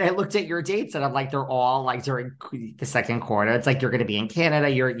 I looked at your dates and I'm like, they're all like during the second quarter. It's like you're going to be in Canada.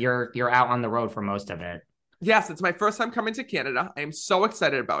 You're out on the road for most of it. Yes, it's my first time coming to Canada. I am so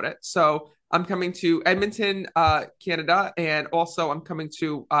excited about it. So I'm coming to Edmonton, Canada, and also I'm coming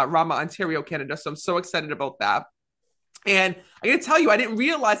to Rama, Ontario, Canada. So I'm so excited about that. And I got to tell you, I didn't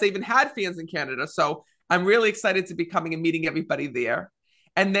realize I even had fans in Canada. So I'm really excited to be coming and meeting everybody there.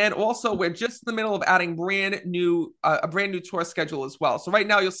 And then also we're just in the middle of adding a brand new tour schedule as well. So right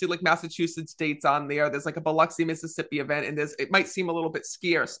now you'll see like Massachusetts dates on there. There's like a Biloxi, Mississippi event, and it might seem a little bit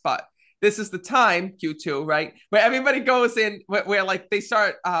scarce, but this is the time, Q2, right, where everybody goes in, where like they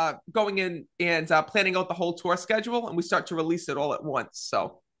start going in and planning out the whole tour schedule, and we start to release it all at once.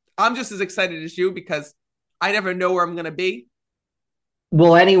 So I'm just as excited as you because I never know where I'm going to be.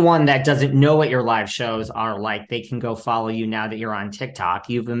 Well, anyone that doesn't know what your live shows are like, they can go follow you now that you're on TikTok.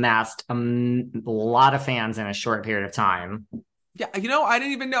 You've amassed a lot of fans in a short period of time. Yeah, I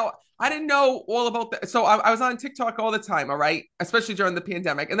didn't know all about that. So I was on TikTok all the time, all right, especially during the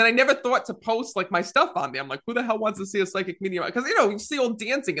pandemic. And then I never thought to post like my stuff on there. I'm like, who the hell wants to see a psychic medium? Because, you see all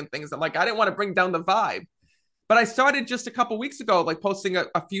dancing and things. I'm like, I didn't want to bring down the vibe. But I started just a couple weeks ago, like posting a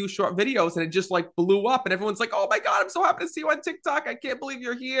few short videos, and it just like blew up. And everyone's like, oh my God, I'm so happy to see you on TikTok. I can't believe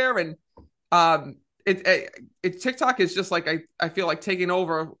you're here. And TikTok is just like, I feel like taking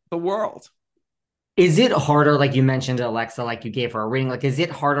over the world. Is it harder, like you mentioned, Alexa, like you gave her a reading? Like, is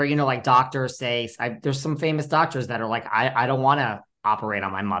it harder, like doctors say, there's some famous doctors that are like, I don't want to operate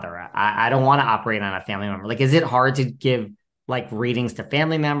on my mother. I don't want to operate on a family member. Like, is it hard to give like readings to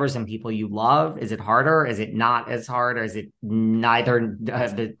family members and people you love? Is it harder? Is it not as hard? Or is it neither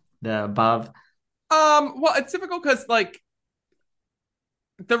the above? Well, it's difficult because like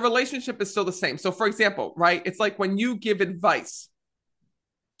the relationship is still the same. So for example, right, it's like when you give advice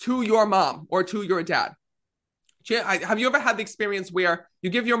to your mom or to your dad. Have you ever had the experience where you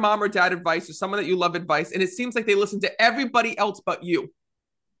give your mom or dad advice or someone that you love advice, and it seems like they listen to everybody else but you?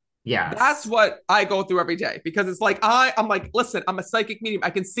 Yeah, that's what I go through every day, because it's like I'm like, listen, I'm a psychic medium. I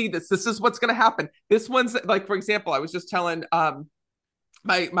can see this. This is what's going to happen. This one's like, for example, I was just telling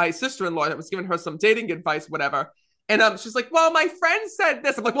my sister-in-law, I was giving her some dating advice, whatever. And she's like, well, my friend said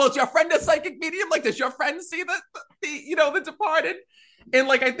this. I'm like, well, is your friend a psychic medium? Like, does your friend see the departed? And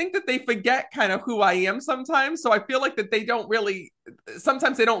like, I think that they forget kind of who I am sometimes. So I feel like that they don't really,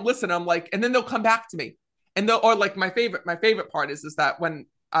 sometimes they don't listen. I'm like, and then they'll come back to me. And or like my favorite part is that when,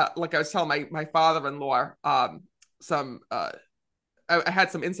 like I was telling my father-in-law, I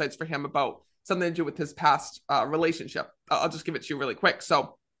had some insights for him about something to do with his past relationship. I'll just give it to you really quick.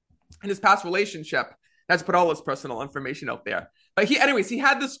 So in his past relationship, that's put all his personal information out there. But he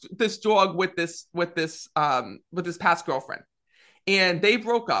had this dog with this past girlfriend, and they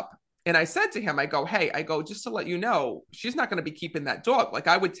broke up. And I said to him, I go, just to let you know, she's not going to be keeping that dog. Like,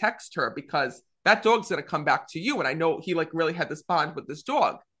 I would text her because that dog's going to come back to you. And I know he like really had this bond with this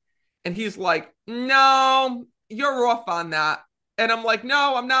dog. And he's like, no, you're off on that. And I'm like,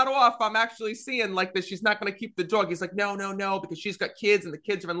 no, I'm not off. I'm actually seeing like that she's not going to keep the dog. He's like, no, because she's got kids and the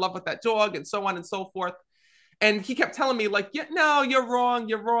kids are in love with that dog and so on and so forth. And he kept telling me like, yeah, no, you're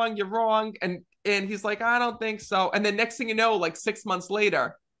wrong. And he's like, I don't think so. And then next thing you know, like 6 months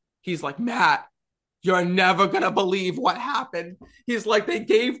later, he's like, Matt, you're never going to believe what happened. He's like, they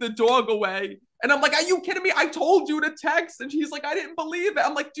gave the dog away. And I'm like, are you kidding me? I told you to text. And he's like, I didn't believe it.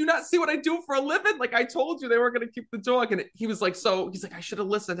 I'm like, do you not see what I do for a living? Like, I told you they were going to keep the dog. And he was like, he's like, I should have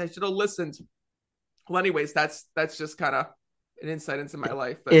listened. Well, anyways, that's just kind of an insight into my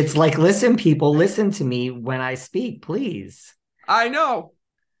life. It's like, listen, people, listen to me when I speak, please. I know.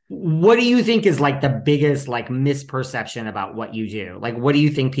 What do you think is like the biggest like misperception about what you do? Like, what do you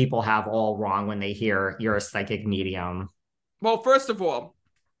think people have all wrong when they hear you're a psychic medium? Well, first of all,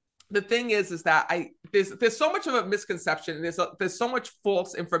 the thing is that there's so much of a misconception. There's so much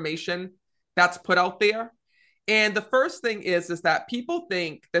false information that's put out there. And the first thing is that people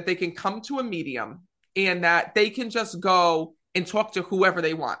think that they can come to a medium and that they can just go and talk to whoever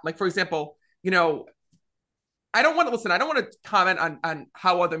they want. Like, for example, I don't want to comment on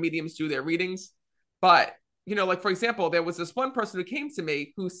how other mediums do their readings, but, like, for example, there was this one person who came to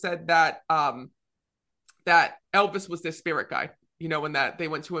me who said that, that Elvis was their spirit guide, and that they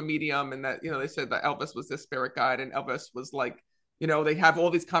went to a medium and that, they said that Elvis was their spirit guide and Elvis was like, they have all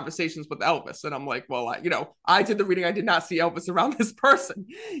these conversations with Elvis. And I'm like, well, I did the reading. I did not see Elvis around this person,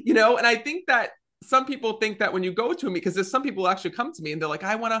 and I think that some people think that when you go to me, because there's some people who actually come to me and they're like,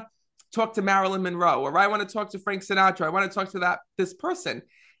 I want to talk to Marilyn Monroe, or I want to talk to Frank Sinatra. I want to talk to this person.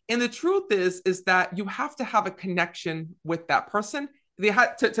 And the truth is that you have to have a connection with that person.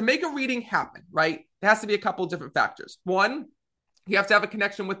 To make a reading happen, right? There has to be a couple of different factors. One, you have to have a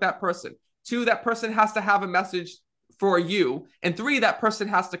connection with that person. Two, that person has to have a message for you. And three, that person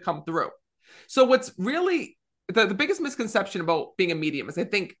has to come through. So what's really the biggest misconception about being a medium is I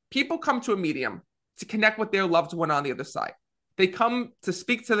think people come to a medium to connect with their loved one on the other side. They come to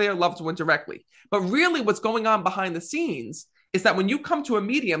speak to their loved one directly. But really what's going on behind the scenes is that when you come to a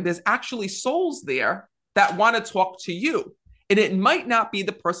medium, there's actually souls there that want to talk to you. And it might not be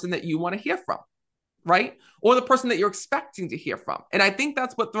the person that you want to hear from, right? Or the person that you're expecting to hear from. And I think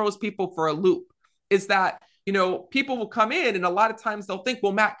that's what throws people for a loop is that, people will come in and a lot of times they'll think,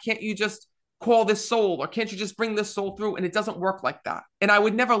 well, Matt, can't you just call this soul or can't you just bring this soul through? And it doesn't work like that. And I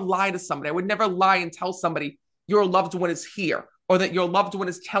would never lie to somebody. I would never lie and tell somebody your loved one is here or that your loved one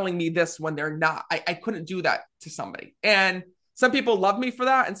is telling me this when they're not. I couldn't do that to somebody. And some people love me for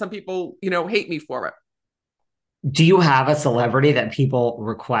that. And some people, hate me for it. Do you have a celebrity that people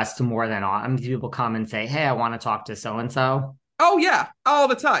request more than all? I mean, people come and say, hey, I want to talk to so-and-so. Oh, yeah. All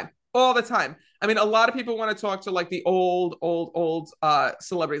the time. I mean, a lot of people want to talk to like the old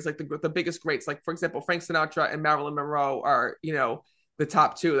celebrities, like the biggest greats. Like, for example, Frank Sinatra and Marilyn Monroe are, the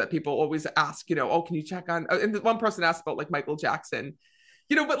top two that people always ask, oh, can you check on? And one person asked about like Michael Jackson,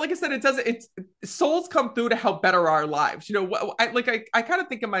 but like I said, souls come through to help better our lives. I kind of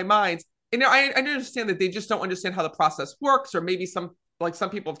think in my mind, I understand that they just don't understand how the process works, or maybe some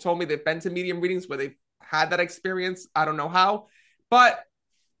people have told me they've been to medium readings where they've had that experience. I don't know how, but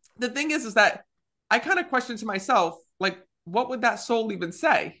the thing is that I kind of question to myself, like, what would that soul even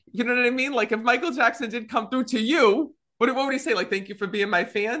say? You know what I mean? Like if Michael Jackson did come through to you, what would he say? Like, thank you for being my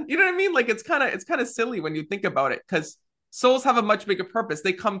fan. You know what I mean? Like, it's kind of silly when you think about it, because souls have a much bigger purpose.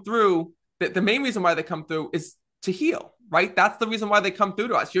 They come through. The main reason why they come through is to heal, right? That's the reason why they come through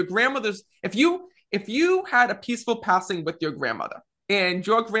to us. Your grandmother's, if you had a peaceful passing with your grandmother and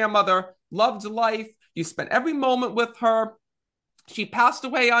your grandmother loved life, you spent every moment with her, she passed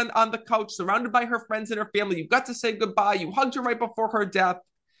away on the couch, surrounded by her friends and her family, you got to say goodbye, you hugged her right before her death,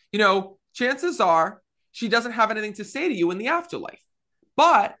 chances are she doesn't have anything to say to you in the afterlife.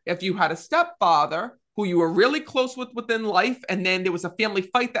 But if you had a stepfather who you were really close with within life, and then there was a family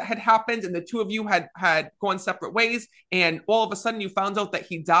fight that had happened, and the two of you had gone separate ways, and all of a sudden you found out that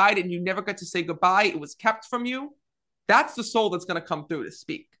he died and you never got to say goodbye, it was kept from you, that's the soul that's going to come through to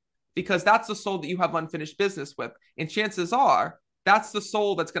speak, because that's the soul that you have unfinished business with. And chances are that's the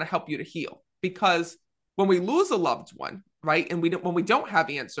soul that's going to help you to heal. Because when we lose a loved one, right, and when we don't have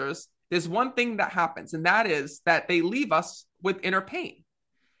answers, there's one thing that happens, and that is that they leave us with inner pain.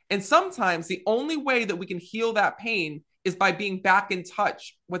 And sometimes the only way that we can heal that pain is by being back in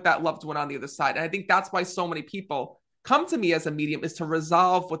touch with that loved one on the other side. And I think that's why so many people come to me as a medium, is to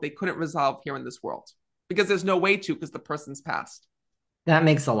resolve what they couldn't resolve here in this world, because there's no way to, because the person's passed. That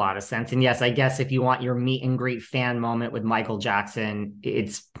makes a lot of sense. And yes, I guess if you want your meet and greet fan moment with Michael Jackson,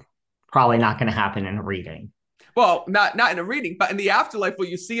 it's probably not going to happen in a reading. Well, not in a reading, but in the afterlife, will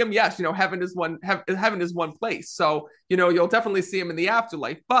you see him? Yes, heaven is one place. So, you'll definitely see him in the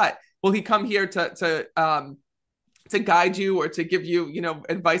afterlife. But will he come here to guide you or to give you,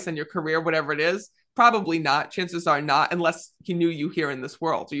 advice on your career, whatever it is? Probably not. Chances are not, unless he knew you here in this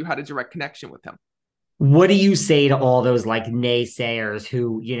world or you had a direct connection with him. What do you say to all those like naysayers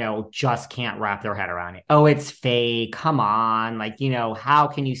who, just can't wrap their head around it? Oh, it's fake. Come on. Like, how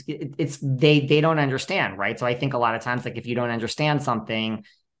can you, they don't understand. Right. So I think a lot of times, like, if you don't understand something,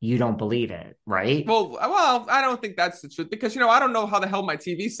 you don't believe it. Right. Well, I don't think that's the truth, because, I don't know how the hell my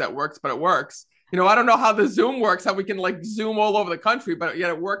TV set works, but it works. I don't know how the Zoom works, how we can like Zoom all over the country, but yet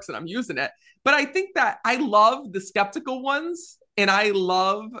it works and I'm using it. But I think that I love the skeptical ones. And I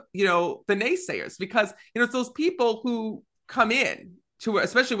love, the naysayers, because, it's those people who come in to,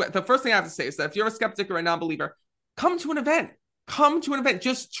 especially the first thing I have to say is that if you're a skeptic or a non-believer, come to an event,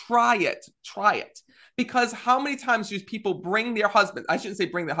 just try it. Because how many times do people bring their husbands? I shouldn't say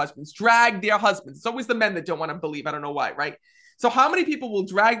bring their husbands, drag their husbands. It's always the men that don't want to believe. I don't know why, right? So how many people will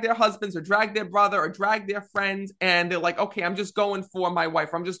drag their husbands or drag their brother or drag their friends, and they're like, okay, I'm just going for my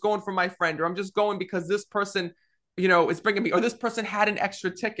wife, or I'm just going for my friend, or I'm just going because this person is bringing me, or this person had an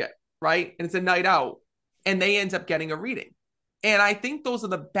extra ticket, right? And it's a night out, and they end up getting a reading. And I think those are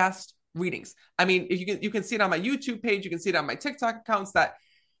the best readings. I mean, if you can see it on my YouTube page, you can see it on my TikTok accounts, that,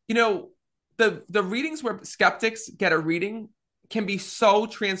 the readings where skeptics get a reading can be so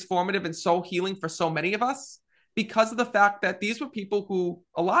transformative and so healing for so many of us, because of the fact that these were people who,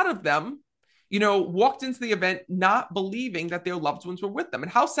 a lot of them, walked into the event not believing that their loved ones were with them.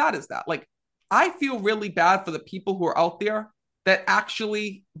 And how sad is that? Like, I feel really bad for the people who are out there that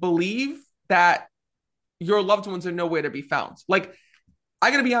actually believe that your loved ones are nowhere to be found. Like,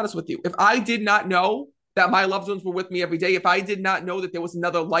 I got to be honest with you. If I did not know that my loved ones were with me every day, if I did not know that there was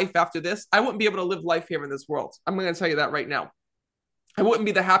another life after this, I wouldn't be able to live life here in this world. I'm going to tell you that right now. I wouldn't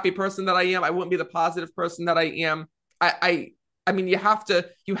be the happy person that I am. I wouldn't be the positive person that I am. I mean, you have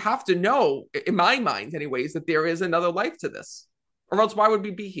to know, in my mind anyways, that there is another life to this, or else why would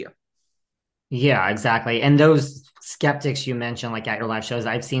we be here? Yeah, exactly. And those skeptics you mentioned, like at your live shows,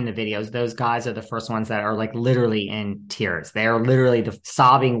 I've seen the videos. Those guys are the first ones that are like literally in tears. They are literally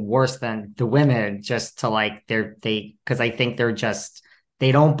sobbing worse than the women, just to like, because I think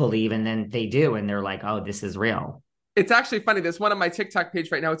they don't believe, and then they do. And they're like, oh, this is real. It's actually funny. There's one on my TikTok page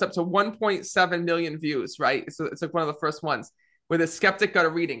right now. It's up to 1.7 million views, right? So it's like one of the first ones where the skeptic got a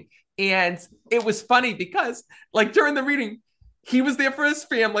reading. And it was funny because like during the reading, he was there for his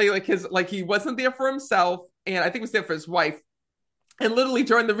family, he wasn't there for himself, and I think he was there for his wife. And literally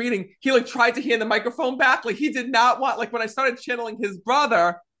during the reading, he like tried to hand the microphone back. Like, he did not want, like, when I started channeling his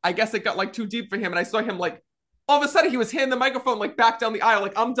brother, I guess it got like too deep for him, and I saw him like all of a sudden he was handing the microphone like back down the aisle,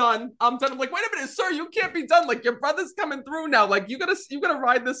 like, I'm done. I'm like, wait a minute, sir, you can't be done. Like, your brother's coming through now. Like, you gotta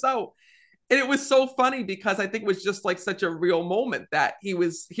ride this out. And it was so funny because I think it was just like such a real moment that he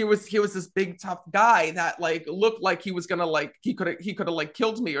was this big tough guy that like looked like he was gonna like he could have like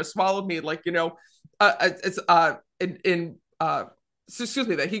killed me or swallowed me, like, excuse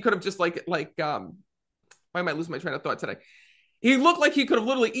me, that he could have just why am I losing my train of thought today? He looked like he could have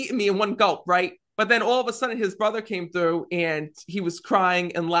literally eaten me in one gulp, right? But then all of a sudden his brother came through and he was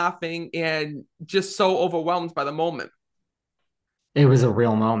crying and laughing and just so overwhelmed by the moment. It was a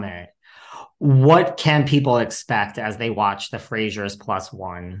real moment. What can people expect as they watch the FRASER's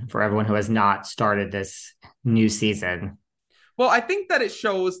 +1 for everyone who has not started this new season? Well, I think that it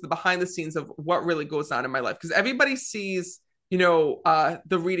shows the behind the scenes of what really goes on in my life, because everybody sees, the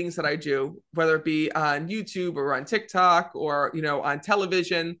readings that I do, whether it be on YouTube or on TikTok or, on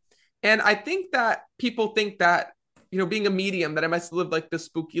television. And I think that people think that, being a medium, that I must live like this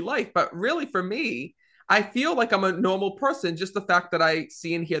spooky life. But really for me, I feel like I'm a normal person, just the fact that I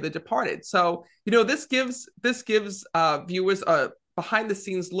see and hear the departed. So, this gives viewers a behind the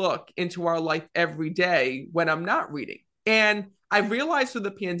scenes look into our life every day when I'm not reading. And I've realized through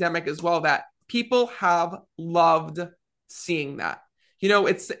the pandemic as well that people have loved seeing that.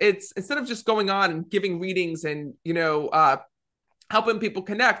 It's instead of just going on and giving readings and, helping people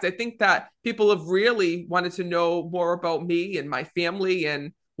connect, I think that people have really wanted to know more about me and my family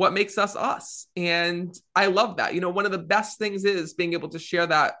and what makes us us. And I love that. One of the best things is being able to share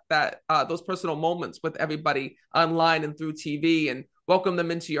those personal moments with everybody online and through TV, and welcome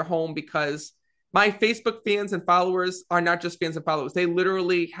them into your home, because my Facebook fans and followers are not just fans and followers. They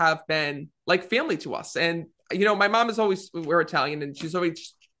literally have been like family to us. And, you know, my mom is always, we're Italian, and she's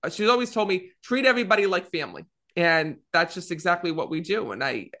always told me, treat everybody like family. And that's just exactly what we do. And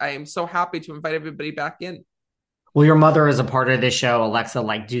I am so happy to invite everybody back in. Well, your mother is a part of this show, Alexa.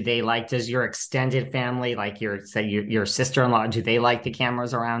 Like, does your extended family, like your sister-in-law, do they like the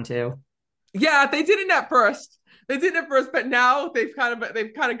cameras around too? Yeah, they didn't at first. But now they've kind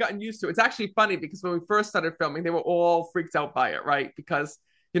of gotten used to it. It's actually funny because when we first started filming, they were all freaked out by it, right? Because,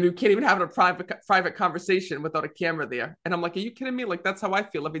 you know, you can't even have a private conversation without a camera there. And I'm like, are you kidding me? Like, that's how I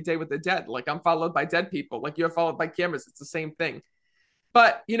feel every day with the dead. Like, I'm followed by dead people. Like, you're followed by cameras. It's the same thing.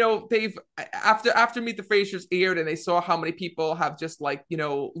 But, you know, they've after Meet the Frasers aired, and they saw how many people have just, like, you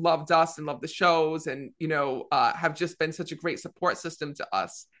know, loved us and loved the shows, and, you know, have just been such a great support system to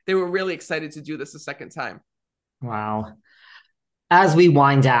us. They were really excited to do this a second time. Wow. As we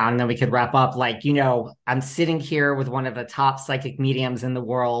wind down, then we could wrap up. Like, you know, I'm sitting here with one of the top psychic mediums in the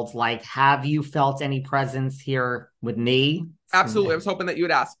world. Like, have you felt any presence here with me? Absolutely. I was hoping that you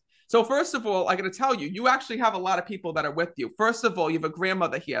would ask. So first of all, I got to tell you, you actually have a lot of people that are with you. First of all, you have a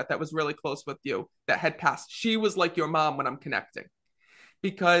grandmother here that was really close with you that had passed. She was like your mom when I'm connecting,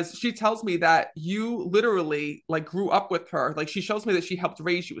 because she tells me that you literally like grew up with her. Like, she shows me that she helped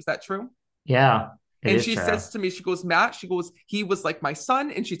raise you. Is that true? Yeah. And she says to me, she goes, Matt, she goes, he was like my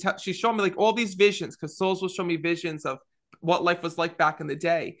son. And she showed me like all these visions, because Souls will show me visions of what life was like back in the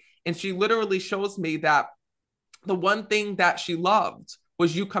day. And she literally shows me that the one thing that she loved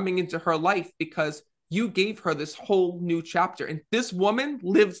was you coming into her life, because you gave her this whole new chapter. And this woman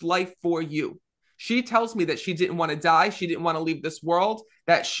lives life for you. She tells me that she didn't want to die. She didn't want to leave this world,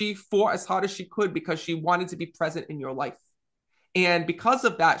 that she fought as hard as she could because she wanted to be present in your life. And because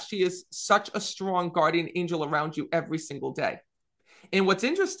of that, she is such a strong guardian angel around you every single day. And what's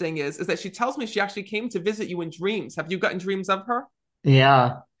interesting is that she tells me she actually came to visit you in dreams. Have you gotten dreams of her?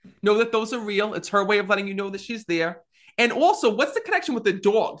 Yeah. Know that those are real. It's her way of letting you know that she's there. And also, what's the connection with the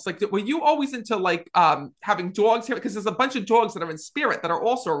dogs? Like, were you always into like having dogs here? Because there's a bunch of dogs that are in spirit that are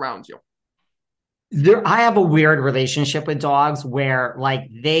also around you. I have a weird relationship with dogs where, like,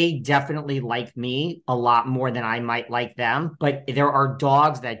 they definitely like me a lot more than I might like them. But there are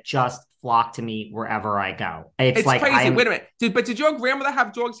dogs that just flock to me wherever I go. It's like crazy. Wait a minute. Did your grandmother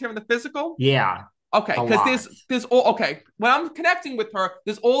have dogs here in the physical? Yeah. Okay, because there's all okay. When I'm connecting with her,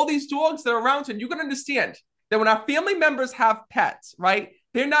 there's all these dogs that are around her, and you can understand that when our family members have pets, right?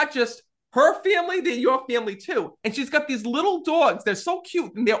 They're not just her family, they're your family too. And she's got these little dogs. They're so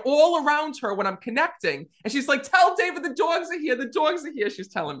cute, and they're all around her when I'm connecting. And she's like, "Tell David the dogs are here. The dogs are here." She's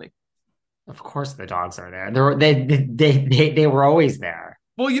telling me. Of course, the dogs are there. They were always there.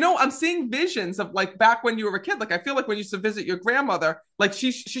 Well, you know, I'm seeing visions of like back when you were a kid. Like, I feel like when you used to visit your grandmother, like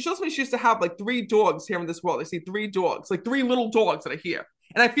she shows me she used to have like 3 dogs here in this world. I see 3 dogs, like 3 little dogs that are here.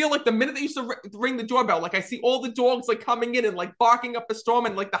 And I feel like the minute they used to ring the doorbell, like I see all the dogs like coming in and like barking up a storm,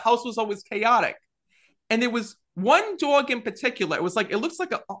 and like the house was always chaotic. And there was one dog in particular. It was like, it looks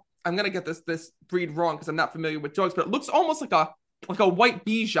like I'm going to get this breed wrong because I'm not familiar with dogs, but it looks almost like a white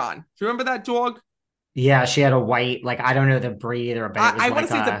Bichon. Do you remember that dog? Yeah, she had a white, like, I don't know the breed, but I want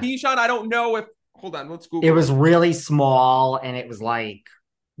to say it's a Bichon. I don't know if, hold on, let's Google. It was really small, and it was like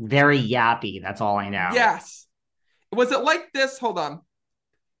very yappy. That's all I know. Yes. Was it like this? Hold on.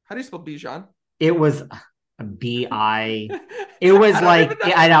 How do you spell Bichon? It was a B-I. It was like,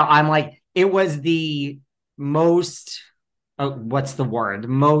 I know, I'm like, it was the most, what's the word?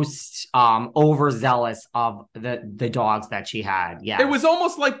 Most overzealous of the dogs that she had. Yeah. It was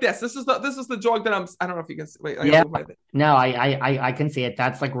almost like this. This is the dog that I don't know if you can wait. Yeah. No, I can see it.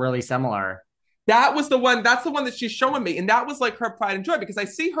 That's like really similar. That was the one. That's the one that she's showing me, and that was like her pride and joy, because I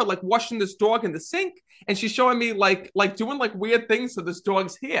see her like washing this dog in the sink, and she's showing me like doing like weird things to this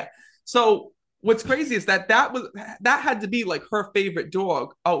dog's hair. So what's crazy is that had to be like her favorite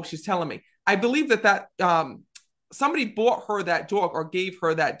dog. Oh, she's telling me. I believe that somebody bought her that dog or gave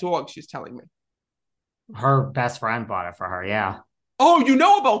her that dog. She's telling me. Her best friend bought it for her. Yeah. Oh, you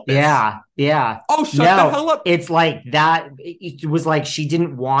know about this? Yeah. Oh, shut the hell up. It's like that. It was like she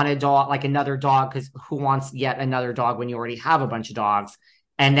didn't want a dog, like another dog, because who wants yet another dog when you already have a bunch of dogs?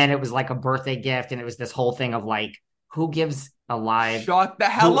 And then it was like a birthday gift, and it was this whole thing of like, who gives a live? Shut the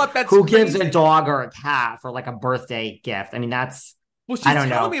hell up. That's who crazy. Gives a dog or a cat for like a birthday gift? I mean, that's. Well, she's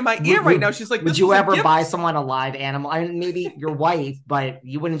telling me in my ear right now. She's like, would you ever buy someone a live animal? I mean, maybe your wife, but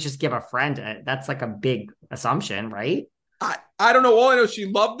you wouldn't just give a friend it. That's like a big assumption, right? I don't know. All I know is she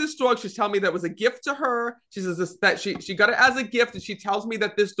loved this dog. She's telling me that was a gift to her. She says that she got it as a gift, and she tells me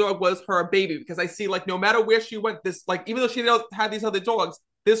that this dog was her baby, because I see, like, no matter where she went, this, like, even though she didn't have these other dogs,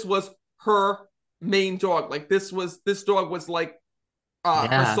 this was her main dog. Like, this dog was like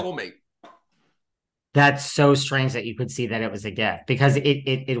her soulmate. That's so strange that you could see that it was a gift, because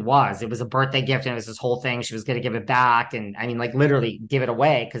it was a birthday gift, and it was this whole thing. She was going to give it back, and I mean, like, literally give it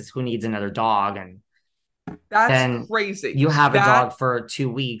away, because who needs another dog? And that's crazy. You have a dog for 2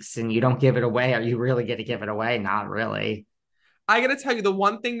 weeks and you don't give it away. Are you really going to give it away? Not really. I got to tell you, the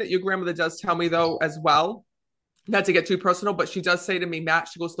one thing that your grandmother does tell me, though, as well, not to get too personal, but she does say to me, Matt,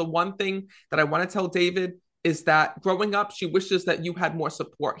 she goes, the one thing that I want to tell David is that growing up, she wishes that you had more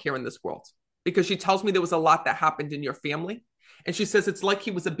support here in this world, because she tells me there was a lot that happened in your family. And she says, it's like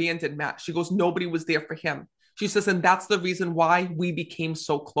he was abandoned, Matt. She goes, nobody was there for him. She says, and that's the reason why we became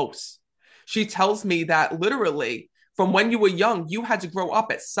so close. She tells me that literally from when you were young, you had to grow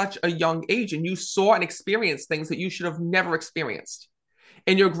up at such a young age, and you saw and experienced things that you should have never experienced.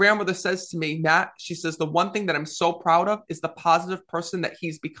 And your grandmother says to me, Matt, she says, the one thing that I'm so proud of is the positive person that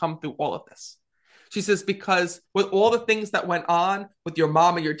he's become through all of this. She says, because with all the things that went on with your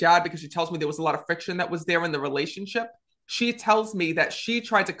mom and your dad, because she tells me there was a lot of friction that was there in the relationship, she tells me that she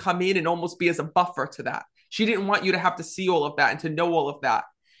tried to come in and almost be as a buffer to that. She didn't want you to have to see all of that and to know all of that.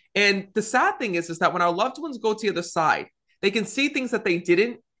 And the sad thing is that when our loved ones go to the other side, they can see things that they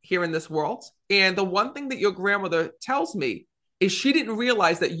didn't here in this world. And the one thing that your grandmother tells me is she didn't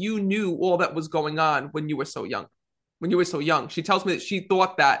realize that you knew all that was going on when you were so young. She tells me that she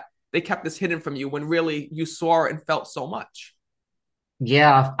thought that they kept this hidden from you, when really you saw and felt so much.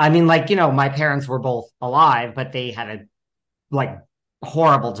 Yeah. I mean, like, my parents were both alive, but they had a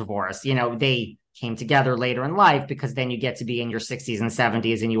horrible divorce. They came together later in life, because then you get to be in your 60s and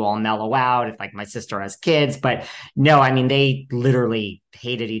 70s and you all mellow out. It's like my sister has kids, but no, I mean, they literally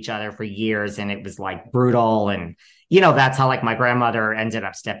hated each other for years, and it was like brutal. And, that's how like my grandmother ended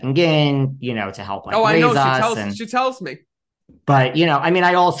up stepping in, to help raise us. She tells me. But, I mean,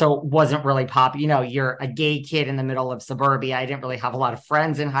 I also wasn't really you're a gay kid in the middle of suburbia. I didn't really have a lot of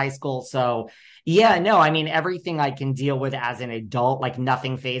friends in high school. So yeah, no, I mean, everything I can deal with as an adult, like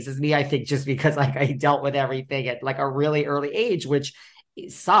nothing phases me. I think just because like I dealt with everything at like a really early age, which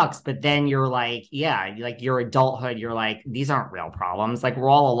sucks. But then you're like, yeah, like your adulthood, you're like, these aren't real problems. Like we're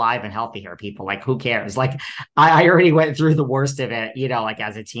all alive and healthy here, people. Like who cares? Like I already went through the worst of it, like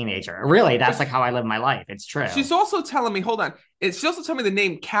as a teenager. Really, that's like how I live my life. It's true. She's also telling me, hold on. She also told me the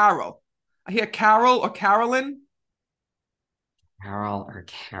name Carol. I hear Carol or Carolyn. Carol or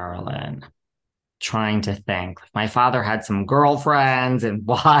Carolyn. Trying to think. My father had some girlfriends and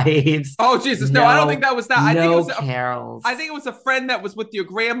wives. Oh Jesus, no, I don't think that was that. I think it was Carols. I think it was a friend that was with your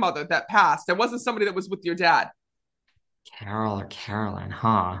grandmother that passed. It wasn't somebody that was with your dad. Carol or Carolyn,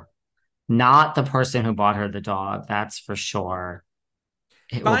 huh? Not the person who bought her the dog. That's for sure.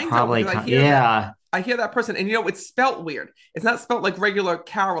 It will probably come. Yeah. I hear that person, and it's spelt weird. It's not spelt like regular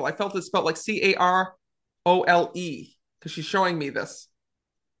Carol. I felt it spelt like Carole, because she's showing me this.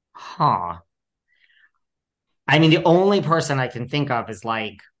 Huh. I mean, the only person I can think of is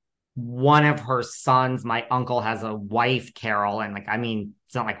like one of her sons. My uncle has a wife, Carol, and like, I mean,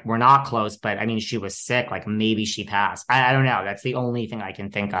 it's not like we're not close, but I mean, she was sick. Like maybe she passed. I don't know. That's the only thing I can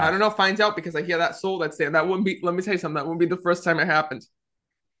think of. I don't know. Find out, because I hear that soul that's there. That wouldn't be. Let me tell you something. That wouldn't be the first time it happened.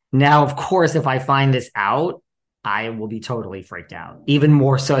 Now, of course, if I find this out, I will be totally freaked out, even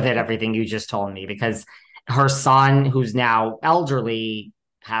more so than everything you just told me, because her son, who's now elderly,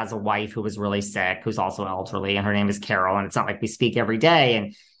 has a wife who was really sick, who's also elderly, and her name is Carol. And it's not like we speak every day.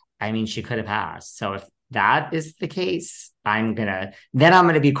 And I mean, she could have passed. So if that is the case, I'm going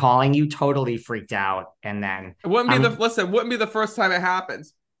to be calling you totally freaked out. And then it wouldn't be the first time it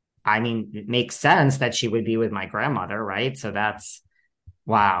happens. I mean, it makes sense that she would be with my grandmother, right? So that's,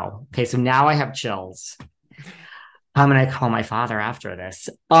 wow. Okay. So now I have chills. I'm going to call my father after this.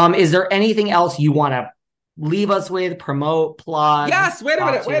 Is there anything else you want to leave us with, promote, plug? Yes, wait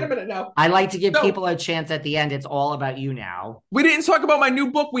a minute now. I like to give people a chance at the end. It's all about you now. We didn't talk about my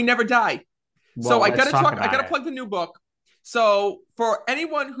new book, We Never Die. Well, so I gotta plug the new book. So for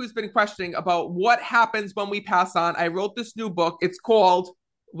anyone who's been questioning about what happens when we pass on, I wrote this new book. It's called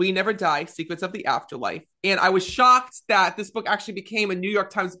We Never Die, Secrets of the Afterlife. And I was shocked that this book actually became a New York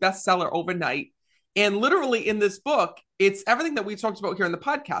Times bestseller overnight. And literally in this book, it's everything that we talked about here in the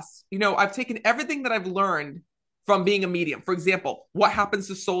podcast. I've taken everything that I've learned from being a medium. For example, what happens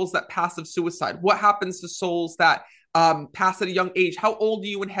to souls that pass of suicide? What happens to souls that pass at a young age? How old are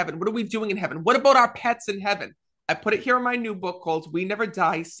you in heaven? What are we doing in heaven? What about our pets in heaven? I put it here in my new book called We Never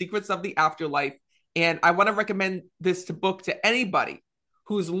Die, Secrets of the Afterlife. And I want to recommend this book to anybody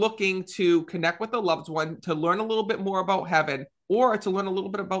who's looking to connect with a loved one, to learn a little bit more about heaven, or to learn a little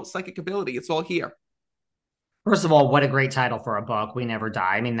bit about psychic ability. It's all here. First of all, what a great title for a book. We Never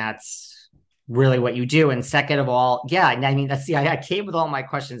Die. I mean, that's really what you do. And second of all, yeah, I mean, I came with all my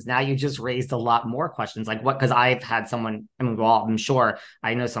questions. Now you just raised a lot more questions. Like what? Because I've had someone, I mean, well, I'm sure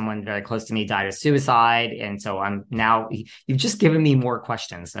I know someone very close to me died of suicide. And so you've just given me more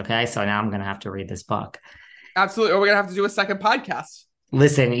questions. Okay. So now I'm going to have to read this book. Absolutely. Or we're going to have to do a second podcast.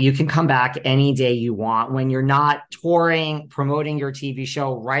 Listen, you can come back any day you want when you're not touring, promoting your TV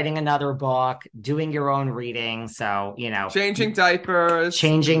show, writing another book, doing your own reading. So, changing diapers,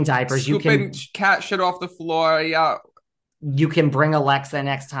 scooping you can cat shit off the floor. Yeah. You can bring Alexa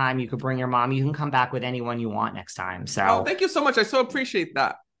next time. You could bring your mom. You can come back with anyone you want next time. So, thank you so much. I so appreciate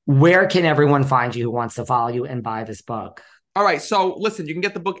that. Where can everyone find you who wants to follow you and buy this book? All right. So listen, you can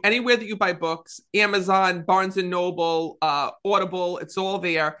get the book anywhere that you buy books, Amazon, Barnes & Noble, Audible. It's all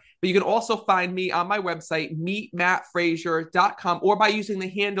there. But you can also find me on my website, meetmattfraser.com, or by using the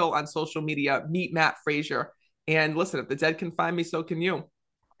handle on social media, meetmattfraser. And listen, if the dead can find me, so can you.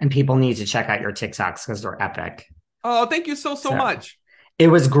 And people need to check out your TikToks because they're epic. Oh, thank you so much. It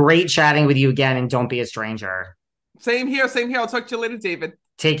was great chatting with you again, and don't be a stranger. Same here. I'll talk to you later, David.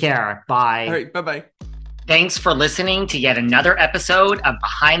 Take care. Bye. All right. Bye-bye. Thanks for listening to yet another episode of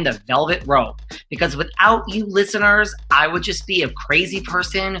Behind the Velvet Rope. Because without you listeners, I would just be a crazy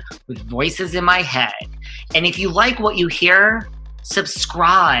person with voices in my head. And if you like what you hear,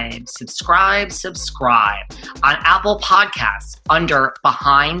 subscribe on Apple Podcasts under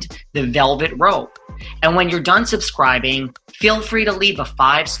Behind the Velvet Rope. And when you're done subscribing, feel free to leave a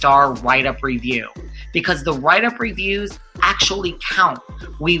 5-star write-up review, because the write-up reviews actually count.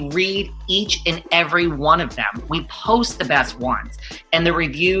 We read each and every one of them. We post the best ones, and the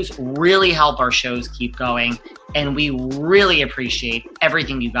reviews really help our shows keep going. And we really appreciate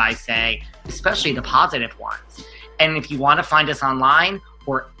everything you guys say, especially the positive ones. And if you want to find us online,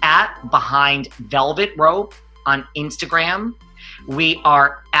 we're at Behind Velvet Rope on Instagram. We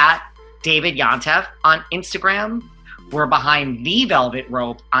are at David Yontef on Instagram. We're Behind the Velvet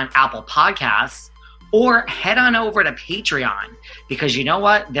Rope on Apple Podcasts. Or head on over to Patreon, because you know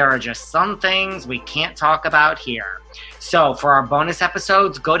what? There are just some things we can't talk about here. So for our bonus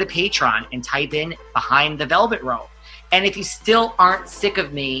episodes, go to Patreon and type in Behind the Velvet Rope. And if you still aren't sick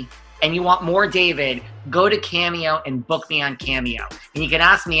of me and you want more David, go to Cameo and book me on Cameo. And you can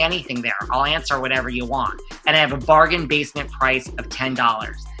ask me anything there. I'll answer whatever you want. And I have a bargain basement price of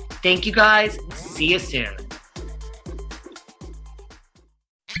 $10. Thank you guys. See you soon.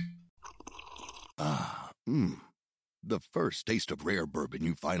 The first taste of rare bourbon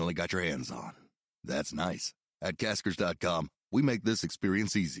you finally got your hands on. That's nice. At Caskers.com, we make this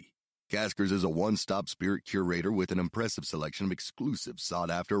experience easy. Caskers is a one-stop spirit curator with an impressive selection of exclusive,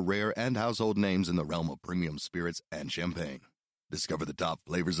 sought-after, rare, and household names in the realm of premium spirits and champagne. Discover the top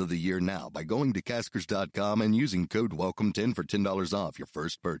flavors of the year now by going to Caskers.com and using code WELCOME10 for $10 off your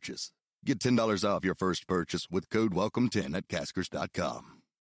first purchase. Get $10 off your first purchase with code WELCOME10 at Caskers.com.